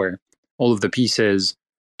place where all of the pieces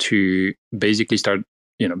to basically start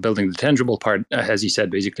building the tangible part, as he said.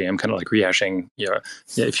 Basically, I'm kind of like rehashing.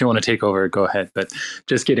 If you want to take over, go ahead. But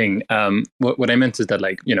just kidding. What I meant is that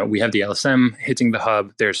we have the LSM hitting the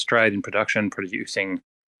hub. There's Stride in production producing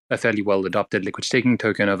a fairly well adopted liquid staking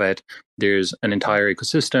token of it. There's an entire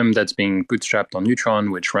ecosystem that's being bootstrapped on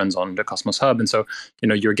Neutron, which runs on the Cosmos Hub, and so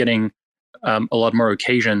you're getting a lot more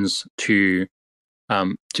occasions to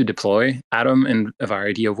deploy Atom in a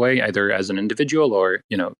variety of ways, either as an individual or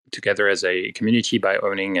together as a community by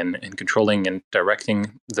owning and controlling and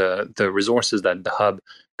directing the resources that the hub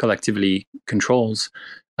collectively controls.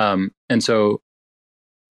 And so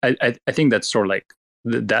I think that's sort of like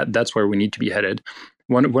that's where we need to be headed.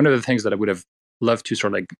 One of the things that I would have loved to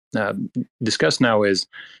sort of like discuss now is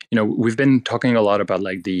we've been talking a lot about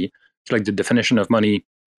the definition of money.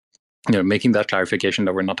 Making that clarification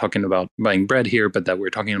that we're not talking about buying bread here, but that we're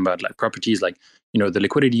talking about like properties like, the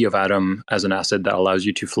liquidity of Atom as an asset that allows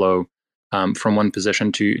you to flow from one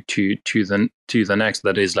position to the next,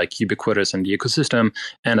 that is like ubiquitous in the ecosystem,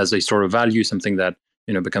 and as a sort of value, something that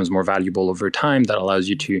becomes more valuable over time, that allows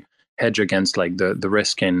you to hedge against like the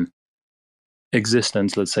risk in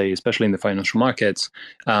existence, let's say, especially in the financial markets.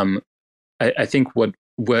 I think what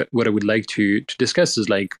I would like to discuss is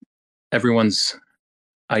like everyone's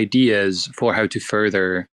ideas for how to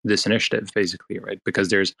further this initiative, basically, right? Because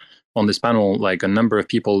there's on this panel like a number of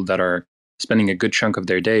people that are spending a good chunk of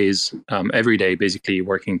their days every day basically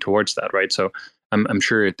working towards that, right? So I'm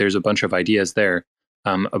sure there's a bunch of ideas there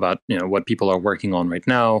about what people are working on right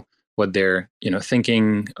now, what they're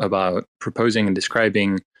thinking about proposing and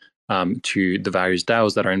describing to the various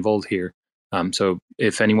DAOs that are involved here. So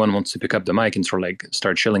if anyone wants to pick up the mic and sort of like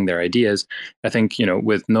start shilling their ideas, I think,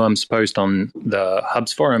 with Noam's post on the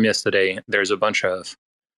Hub's forum yesterday, there's a bunch of,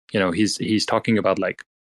 he's talking about like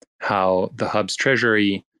how the Hub's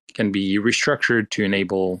treasury can be restructured to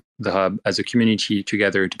enable the Hub as a community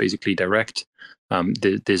together to basically direct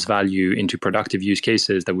this value into productive use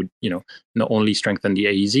cases that would, not only strengthen the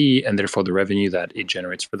AEZ and therefore the revenue that it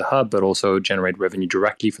generates for the Hub, but also generate revenue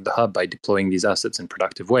directly for the Hub by deploying these assets in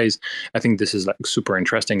productive ways. I think this is like super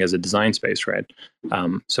interesting as a design space, right?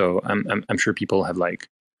 So I'm sure people have like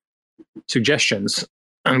suggestions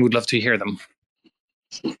and would love to hear them.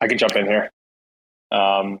 I can jump in here.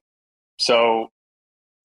 So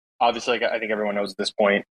obviously, like, I think everyone knows at this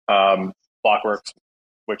point, Blockworks,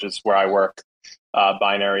 which is where I work,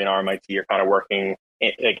 Binary and RMIT are kind of working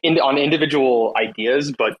on individual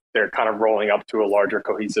ideas, but they're kind of rolling up to a larger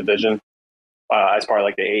cohesive vision as part of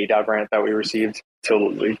like the AEDAV grant that we received to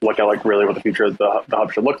look at like really what the future of the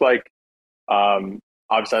Hub should look like.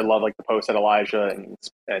 Obviously, I love like the post that Elijah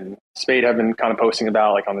and Spade have been kind of posting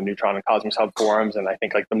about like on the Neutron and Cosmos Hub forums, and I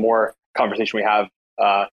think like the more conversation we have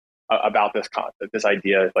about this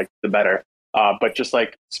idea, like the better. But just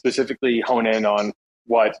like specifically hone in on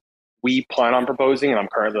what we plan on proposing, and I'm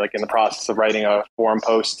currently like in the process of writing a forum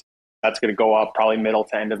post that's going to go up probably middle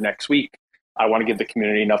to end of next week. I want to give the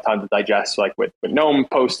community enough time to digest, like what Noam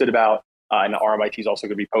posted about, and RMIT is also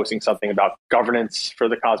going to be posting something about governance for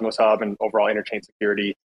the Cosmos Hub and overall interchain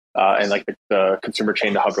security, and like the consumer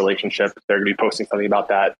chain to hub relationship. They're going to be posting something about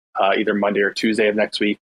that either Monday or Tuesday of next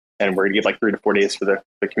week, and we're going to give like 3 to 4 days for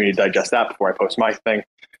the community to digest that before I post my thing.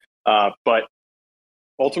 But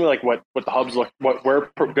ultimately, like what we're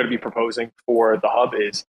going to be proposing for the Hub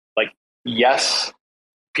is like, yes,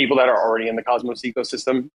 people that are already in the Cosmos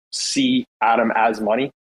ecosystem see Atom as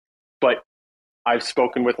money, but I've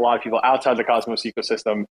spoken with a lot of people outside the Cosmos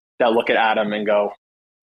ecosystem that look at Atom and go,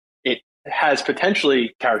 it has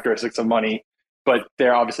potentially characteristics of money, but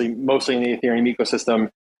they're obviously mostly in the Ethereum ecosystem.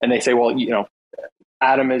 And they say, well,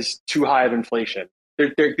 Atom is too high of inflation.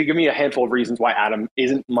 They give me a handful of reasons why Atom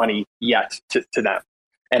isn't money yet to them.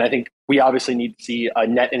 And I think we obviously need to see a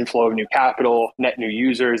net inflow of new capital, net new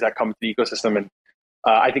users that come to the ecosystem. And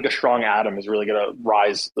I think a strong Atom is really going to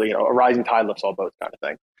rise, a rising tide lifts all boats kind of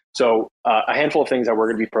thing. So a handful of things that we're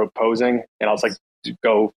going to be proposing, and I'll just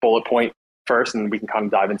go bullet point first, and we can kind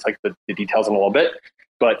of dive into the details in a little bit.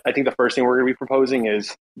 But I think the first thing we're going to be proposing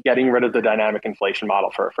is getting rid of the dynamic inflation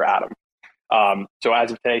model for Atom. So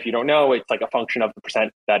as of today, if you don't know, it's like a function of the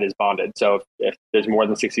percent that is bonded. So if there's more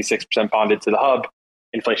than 66% bonded to the hub,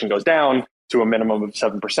 inflation goes down to a minimum of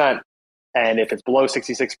 7%. And if it's below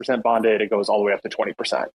 66% bonded, it goes all the way up to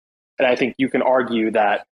 20%. And I think you can argue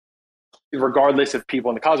that regardless if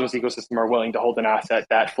people in the Cosmos ecosystem are willing to hold an asset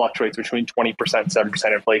that fluctuates between 20%,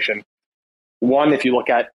 7% inflation, one, if you look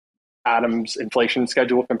at Atom's inflation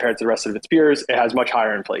schedule compared to the rest of its peers, it has much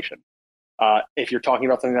higher inflation. If you're talking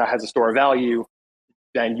about something that has a store of value,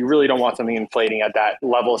 then you really don't want something inflating at that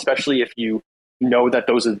level, especially if you know that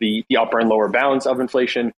those are the upper and lower bounds of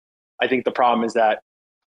inflation. I think the problem is that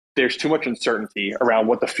there's too much uncertainty around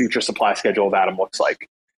what the future supply schedule of Atom looks like.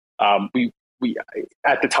 We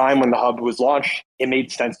at the time when the hub was launched, it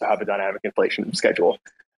made sense to have a dynamic inflation schedule.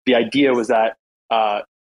 The idea was that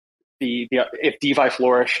if DeFi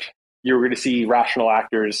flourished, you were going to see rational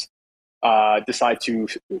actors decide to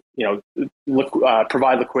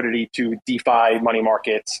provide liquidity to DeFi money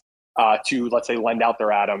markets to, let's say, lend out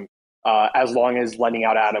their Atom, as long as lending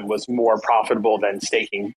out Atom was more profitable than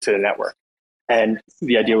staking to the network. And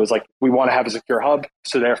the idea was like, we want to have a secure hub,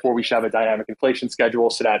 so therefore we should have a dynamic inflation schedule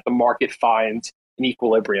so that the market finds an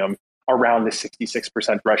equilibrium around the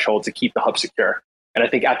 66% threshold to keep the hub secure. And I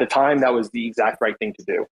think at the time that was the exact right thing to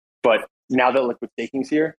do. But now that liquid staking's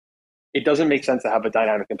here, it doesn't make sense to have a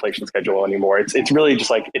dynamic inflation schedule anymore. It's really just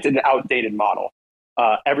like, it's an outdated model.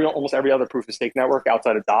 Almost every other proof of stake network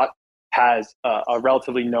outside of DOT has a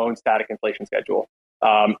relatively known static inflation schedule.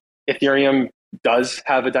 Ethereum does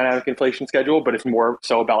have a dynamic inflation schedule, but it's more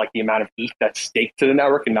so about like the amount of ETH that's staked to the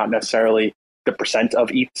network and not necessarily the percent of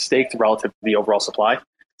ETH staked relative to the overall supply.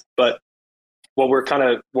 But what we're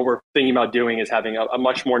thinking about doing is having a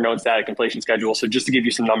much more known static inflation schedule. So just to give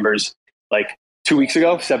you some numbers, like 2 weeks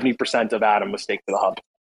ago, 70% of Atom was staked to the hub.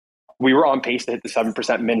 We were on pace to hit the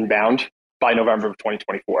 7% min bound by November of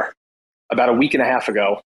 2024. About a week and a half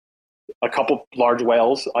ago, a couple large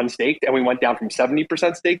whales unstaked, and we went down from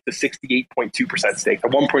 70% stake to 68.2% stake, a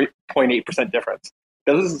 1.8% difference.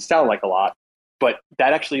 That doesn't sound like a lot, but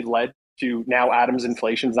that actually led to now Atom's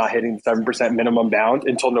inflation is not hitting the 7% minimum bound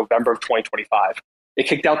until November of 2025. It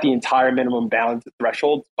kicked out the entire minimum bound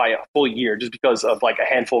threshold by a full year just because of like a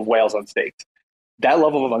handful of whales unstaked. That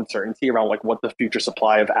level of uncertainty around like what the future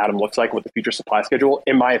supply of Atom looks like, what the future supply schedule,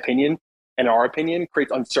 in my opinion, and our opinion,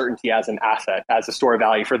 creates uncertainty as an asset, as a store of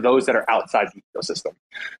value for those that are outside the ecosystem.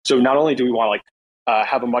 So not only do we want to like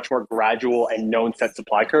have a much more gradual and known set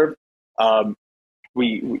supply curve, I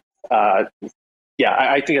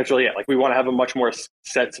think that's really it. Like we want to have a much more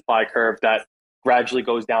set supply curve that gradually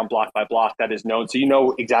goes down block by block that is known. So you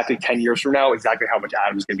know exactly 10 years from now, exactly how much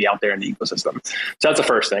Atom is going to be out there in the ecosystem. So that's the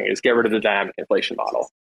first thing, is get rid of the dynamic inflation model.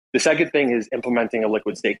 The second thing is implementing a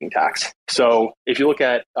liquid staking tax. So if you look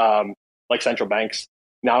at like central banks,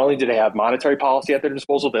 not only do they have monetary policy at their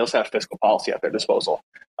disposal, they also have fiscal policy at their disposal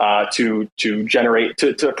to generate,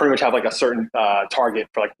 to pretty much have like a certain target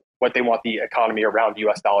for like what they want the economy around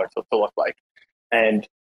US dollar to look like. And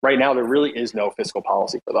right now, there really is no fiscal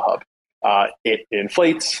policy for the hub. It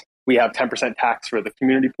inflates. We have 10% tax for the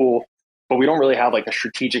community pool, but we don't really have like a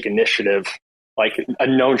strategic initiative, like a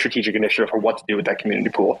known strategic initiative for what to do with that community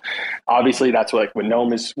pool. Obviously, that's what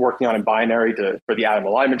GNOME is working on in binary for the Atom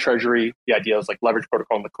alignment treasury. The idea is like leverage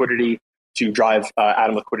protocol and liquidity to drive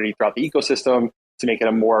Atom liquidity throughout the ecosystem to make it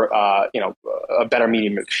a more, a better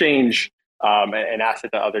medium of exchange, an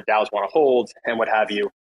asset that other DAOs want to hold and what have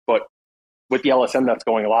you. But with the LSM that's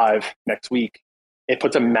going live next week, it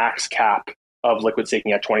puts a max cap of liquid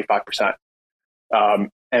staking at 25%.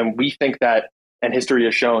 And we think that, and history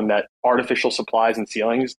has shown that artificial supplies and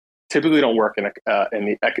ceilings typically don't work in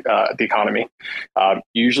the economy. You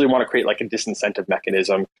usually want to create like a disincentive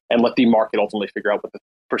mechanism and let the market ultimately figure out what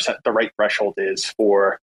the right threshold is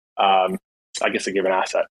for, I guess, a given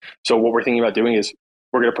asset. So what we're thinking about doing is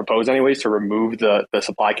we're going to propose anyways to remove the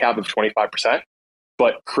supply cap of 25%,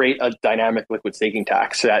 but create a dynamic liquid staking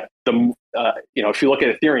tax so that if you look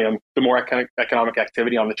at Ethereum, the more economic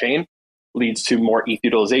activity on the chain leads to more ETH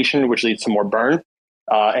utilization, which leads to more burn.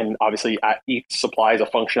 And obviously, ETH supply is a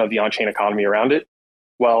function of the on-chain economy around it.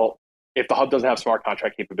 Well, if the hub doesn't have smart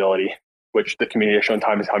contract capability, which the community has shown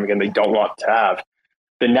time and time again they don't want to have,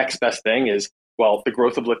 the next best thing is, well, the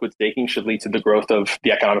growth of liquid staking should lead to the growth of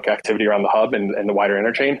the economic activity around the hub and the wider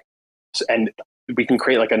interchain. And we can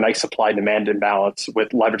create like a nice supply-demand imbalance with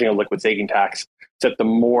leveraging a liquid staking tax, so that the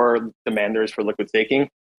more demand there is for liquid staking,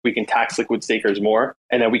 we can tax liquid stakers more,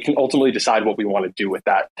 and then we can ultimately decide what we want to do with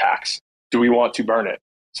that tax. Do we want to burn it?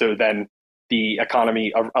 So then the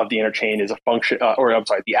economy of the interchain is a function,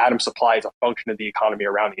 the atom supply is a function of the economy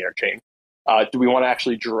around the interchain. Do we want to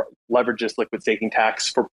actually leverage this liquid staking tax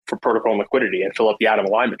for protocol and liquidity and fill up the atom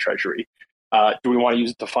alignment treasury? Do we want to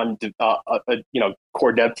use it to fund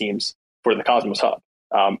core dev teams for the Cosmos Hub?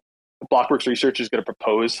 Blockworks Research is going to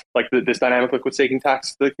propose this dynamic liquid staking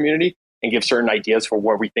tax to the community and give certain ideas for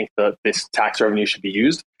where we think this tax revenue should be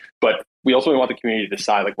used. But we ultimately want the community to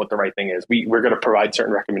decide what the right thing is. We're going to provide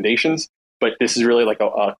certain recommendations, but this is really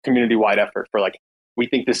a community-wide effort for we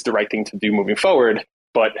think this is the right thing to do moving forward,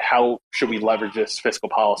 but how should we leverage this fiscal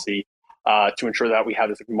policy to ensure that we have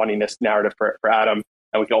this moneyness narrative for Atom,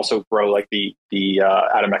 and we can also grow the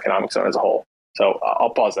Atom economic zone as a whole. So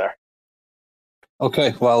I'll pause there.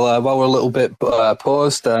 Okay, well, while we're a little bit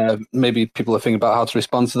paused, maybe people are thinking about how to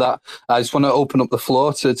respond to that. I just want to open up the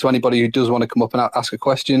floor to anybody who does want to come up and ask a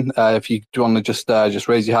question. If you do want to just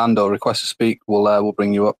raise your hand or request to speak, we'll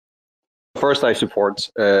bring you up. First, I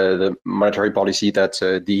support the monetary policy that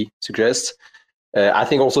Dee suggests. I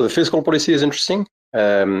think also the fiscal policy is interesting.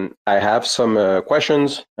 I have some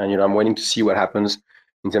questions, and I'm waiting to see what happens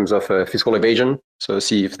in terms of fiscal evasion. So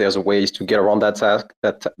see if there's a ways to get around that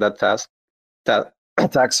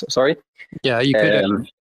tax. Sorry. Yeah, you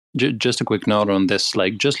could. Just a quick note on this: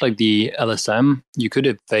 just like the LSM, you could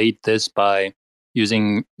evade this by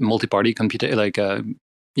using multi-party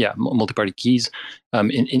multi-party keys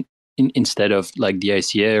instead of the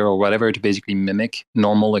ICA or whatever to basically mimic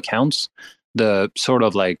normal accounts. The sort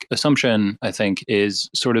of assumption, I think, is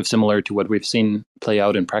sort of similar to what we've seen play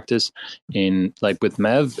out in practice in with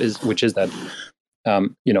MEV, which is that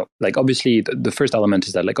obviously the first element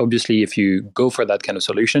is that obviously if you go for that kind of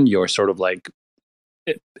solution, you're sort of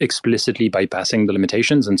explicitly bypassing the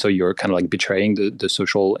limitations, and so you're kind of betraying the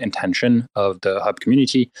social intention of the hub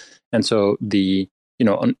community. And so in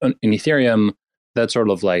Ethereum, that's sort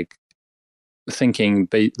of thinking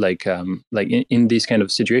in these kind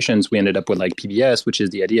of situations, we ended up with PBS, which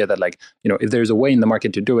is the idea that if there's a way in the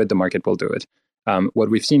market to do it, the market will do it. What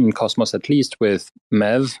we've seen in Cosmos, at least with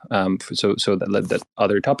MEV, so that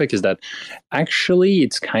other topic is that actually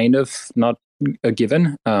it's kind of not a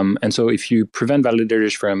given. And so if you prevent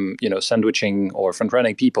validators from sandwiching or front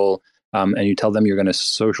running people, and you tell them you're going to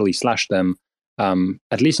socially slash them,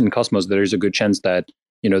 at least in Cosmos, there is a good chance that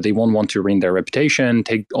they won't want to ruin their reputation,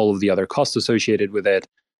 take all of the other costs associated with it,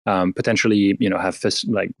 potentially have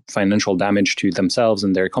financial damage to themselves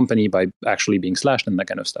and their company by actually being slashed and that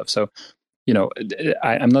kind of stuff. So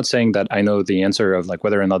I'm not saying that I know the answer of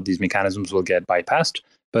whether or not these mechanisms will get bypassed,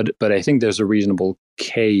 but I think there's a reasonable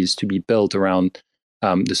case to be built around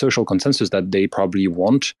the social consensus that they probably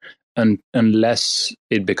want, and unless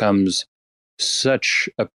it becomes such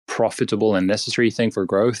a profitable and necessary thing for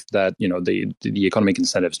growth that the economic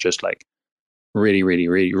incentives just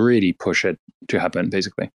really push it to happen,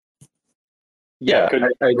 basically. Yeah,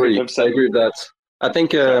 I agree. I agree with that. I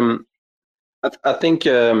think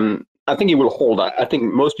it will hold. I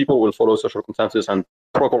think most people will follow social consensus, and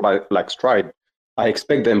protocol like Stride, I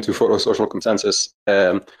expect them to follow social consensus,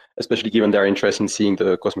 especially given their interest in seeing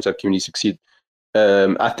the Cosmos Hub community succeed.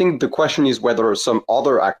 I think the question is whether some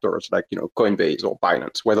other actors like Coinbase or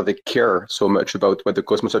Binance, whether they care so much about what the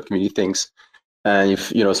Cosmos Hub community thinks, and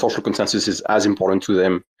if social consensus is as important to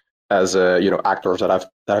them as actors that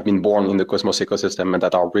have been born in the Cosmos ecosystem and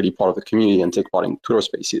that are really part of the community and take part in Twitter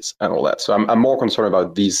Spaces and all that. So I'm more concerned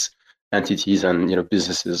about these entities and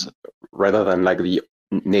businesses rather than the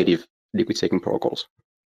native liquid staking protocols.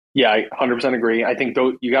 Yeah, I 100% agree. I think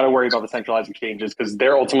you got to worry about the centralized exchanges because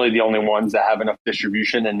they're ultimately the only ones that have enough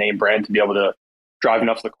distribution and name brand to be able to drive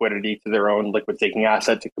enough liquidity to their own liquid staking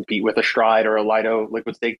asset to compete with a Stride or a Lido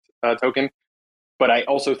liquid stake token. But I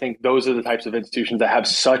also think those are the types of institutions that have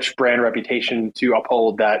such brand reputation to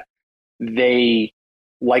uphold that they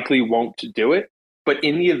likely won't do it. But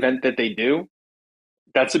in the event that they do,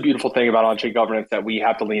 that's the beautiful thing about on-chain governance that we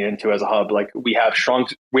have to lean into as a hub. We have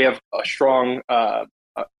a strong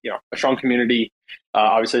community.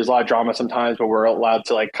 Obviously, there's a lot of drama sometimes, but we're allowed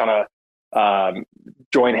to kind of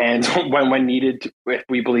join hands when needed if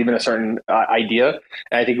we believe in a certain idea.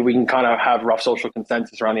 And I think if we can kind of have rough social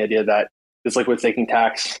consensus around the idea that this liquid staking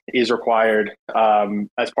tax is required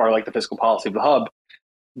as part of like the fiscal policy of the hub,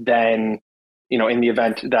 then in the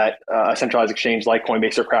event that a centralized exchange like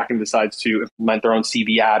Coinbase or Kraken decides to implement their own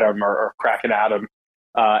CB Atom or Kraken Atom,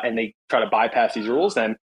 and they try to bypass these rules,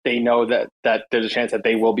 then they know that there's a chance that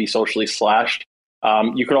they will be socially slashed.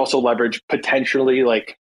 You could also leverage potentially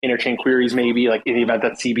like interchain queries, maybe like in the event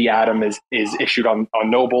that CB Atom is issued on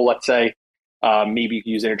Noble, let's say. Maybe you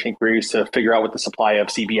can use interchain queries to figure out what the supply of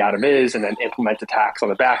CB Atom is and then implement a tax on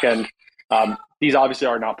the back end. These obviously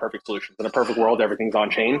are not perfect solutions. In a perfect world, everything's on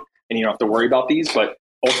chain and you don't have to worry about these. But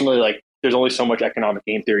ultimately, like there's only so much economic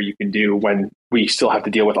game theory you can do when we still have to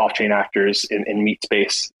deal with off-chain actors in meat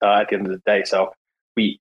space at the end of the day. So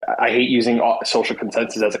I hate using social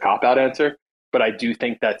consensus as a cop-out answer, but I do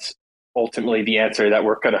think that's ultimately the answer that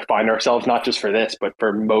we're going to find ourselves, not just for this, but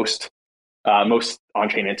for most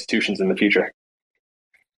on-chain institutions in the future.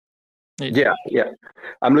 Yeah.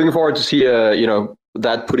 I'm looking forward to see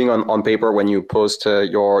that putting on paper when you post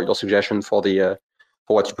your suggestion for the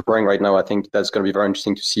for what you're preparing right now. I think that's going to be very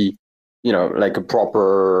interesting to see, like a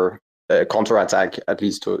proper counterattack at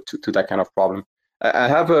least to that kind of problem. I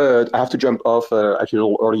have to jump off actually a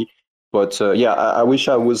little early, but I wish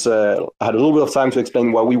I was had a little bit of time to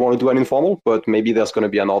explain why we want to do an informal, but maybe there's going to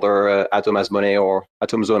be another Atom as Money or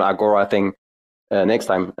AtomZone Agora thing next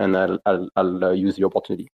time, and I'll use the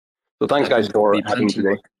opportunity. So thanks guys for having me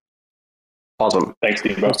today. Awesome. Thanks,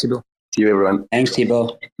 Thibaut. See you, everyone. Thanks,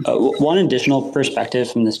 Thibaut. One additional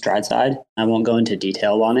perspective from the Stride side. I won't go into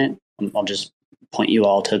detail on it. I'll just point you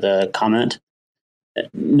all to the comment.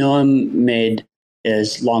 Noam made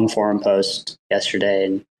his long forum post yesterday,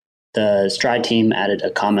 and the Stride team added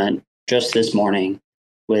a comment just this morning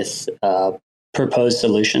with a proposed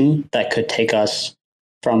solution that could take us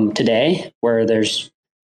from today, where there's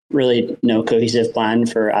really no cohesive plan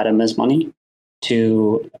for Atom as Money,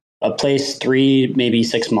 to a place 3, maybe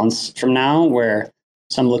 6 months from now where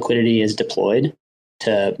some liquidity is deployed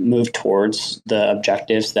to move towards the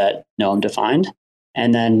objectives that Noam defined.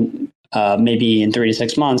 And then maybe in 3 to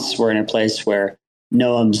 6 months, we're in a place where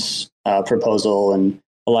Noam's proposal and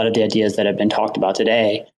a lot of the ideas that have been talked about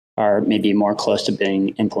today are maybe more close to being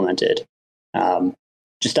implemented.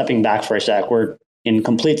 Just stepping back for a sec, we're in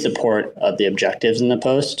complete support of the objectives in the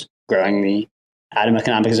post, growing the Atom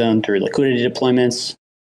economic zone through liquidity deployments,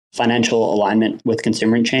 financial alignment with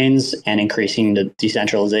consumer chains, and increasing the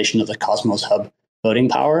decentralization of the Cosmos Hub voting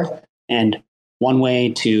power. And one way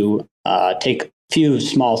to take a few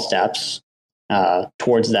small steps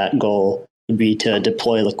towards that goal would be to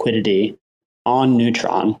deploy liquidity on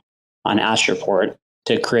Neutron, on Astroport,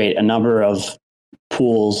 to create a number of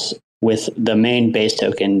pools with the main base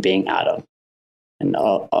token being Atom. And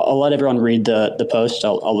I'll let everyone read the post.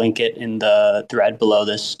 I'll link it in the thread below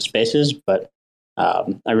this Spaces, but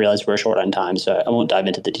I realize we're short on time, so I won't dive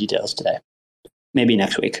into the details today. Maybe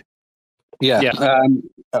next week. Yeah.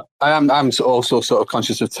 I'm also sort of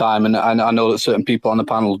conscious of time, and I know that certain people on the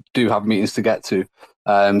panel do have meetings to get to.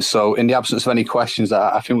 So in the absence of any questions,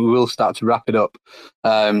 I think we will start to wrap it up.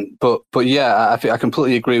 But yeah, I think I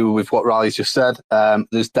completely agree with what Riley's just said.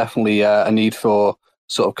 There's definitely a need for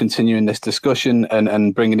sort of continuing this discussion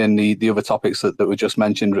and bringing in the other topics that were just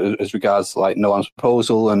mentioned as regards like Noam's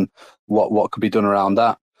proposal and what could be done around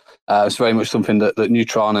that. It's very much something that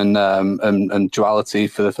Neutron and Duality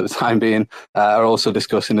for the time being are also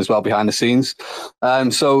discussing as well behind the scenes.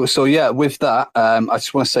 So yeah, with that, I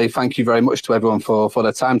just want to say thank you very much to everyone for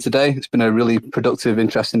their time today. It's been a really productive,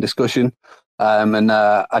 interesting discussion. And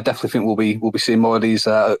I definitely think we'll be seeing more of these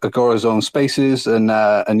Agora Zone spaces and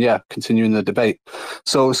yeah, continuing the debate.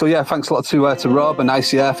 So yeah, thanks a lot to Rob and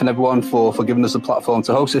ICF and everyone for giving us the platform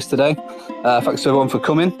to host this today. Thanks to everyone for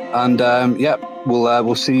coming, and yeah,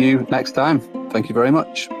 we'll see you next time. Thank you very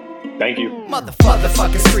much. Thank you.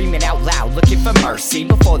 Motherfuckers screaming out loud, looking for mercy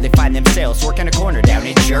before they find themselves working a corner down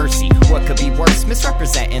in Jersey. What could be worse?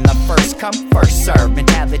 Misrepresenting the first come, first serve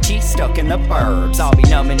mentality stuck in the burbs. I'll be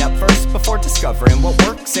numbing up first before discovering what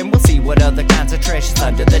works, and we'll see what other kinds of trash is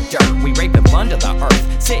under the dirt. We rape and plunder the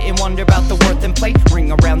earth, sit and wonder about the worth and play.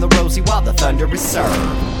 Ring around the rosy while the thunder is served.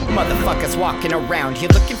 Motherfuckers walking around here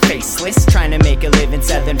looking faceless, trying to make a living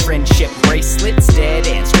selling friendship bracelets. Dead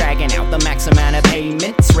ends dragging out the max amount of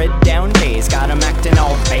payments. Red down days got them acting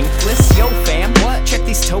all bankless. Yo fam, what? Check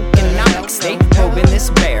these tokenomics. They probing this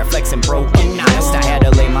bear, flexing broken honest. I had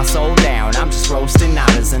to lay my soul down, I'm just roasting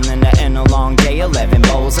nodders, and then the end been a long day, 11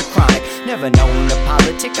 bowls of chronic. Never known to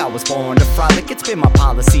politic, I was born to frolic. It's been my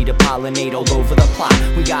policy to pollinate all over the plot.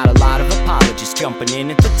 We got a lot of apologists jumping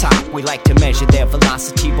in at the top. We like to measure their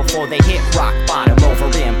velocity before they hit rock bottom. Over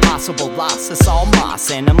impossible loss, it's all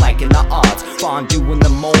moss, and I'm liking the odds. Fondue in the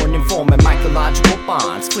morning, forming mycological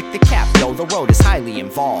bonds. Flick the cap, yo, the road is highly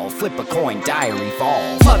involved. Flip a coin, diary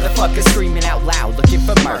evolve. Motherfuckers screaming out loud, looking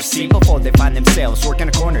for mercy before they find themselves working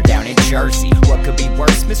a corner down in Jersey. What could be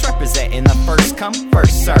worse? Misrepresenting the first come,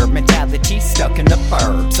 first serve mentality stuck in the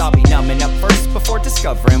burbs. I'll be numbing up first before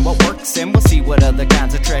discovering what works, and we'll see what other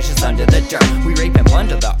kinds of treasures under the dirt. We rape and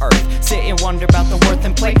plunder the earth, sit and wonder about the worth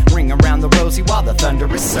and play. Ring around the rosy while the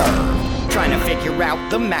thunder is served. Trying to figure out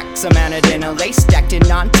the max amount of dinner lace stacked in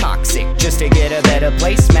non-toxic, just to get a better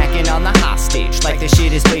place. Smacking on the hostage like the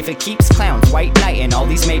shit is play for keeps. Clowns, white knight, and all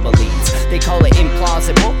these Maybellines. They call it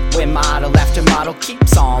implausible when model after model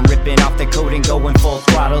keeps on ripping off the coat and going full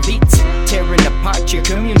throttle beats, tearing apart your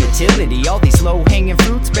community. All these low-hanging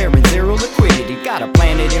fruits bearing zero liquidity. Got a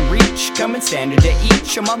planet in reach, coming standard to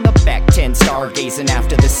each. I'm on the back 10 stargazing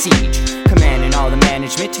after the siege, commanding all the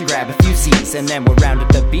management to grab a few C's, and then we'll round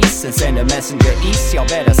up the beasts and send a messenger east. Y'all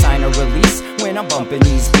better sign a release when I'm bumping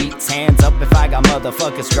these beats. Hands up if I got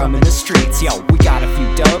motherfuckers drumming the streets. Yo, we got a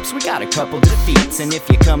few dubs, we got a couple defeats, and if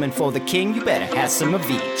you're coming for the king, you better have some of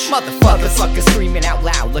each. Motherfuckers screaming out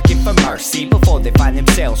loud, looking for mercy before they find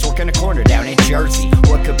themselves working a corner down in Jersey.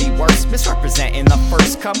 What could be worse? Misrepresenting the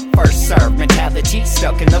first come, first serve mentality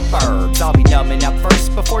stuck in the burbs. I'll be numbing up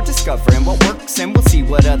first before discovering what works, and we'll see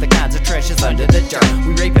what other kinds of treasures under the dirt.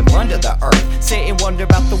 We rape and plunder the earth, sit and wonder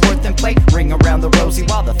about the worth and play. Ring around the rosy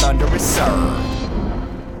while the thunder is served.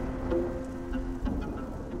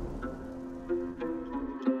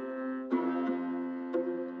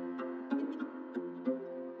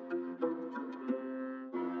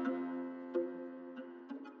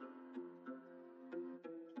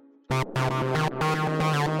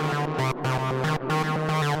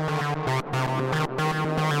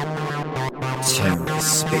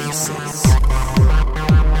 TerraSpaces.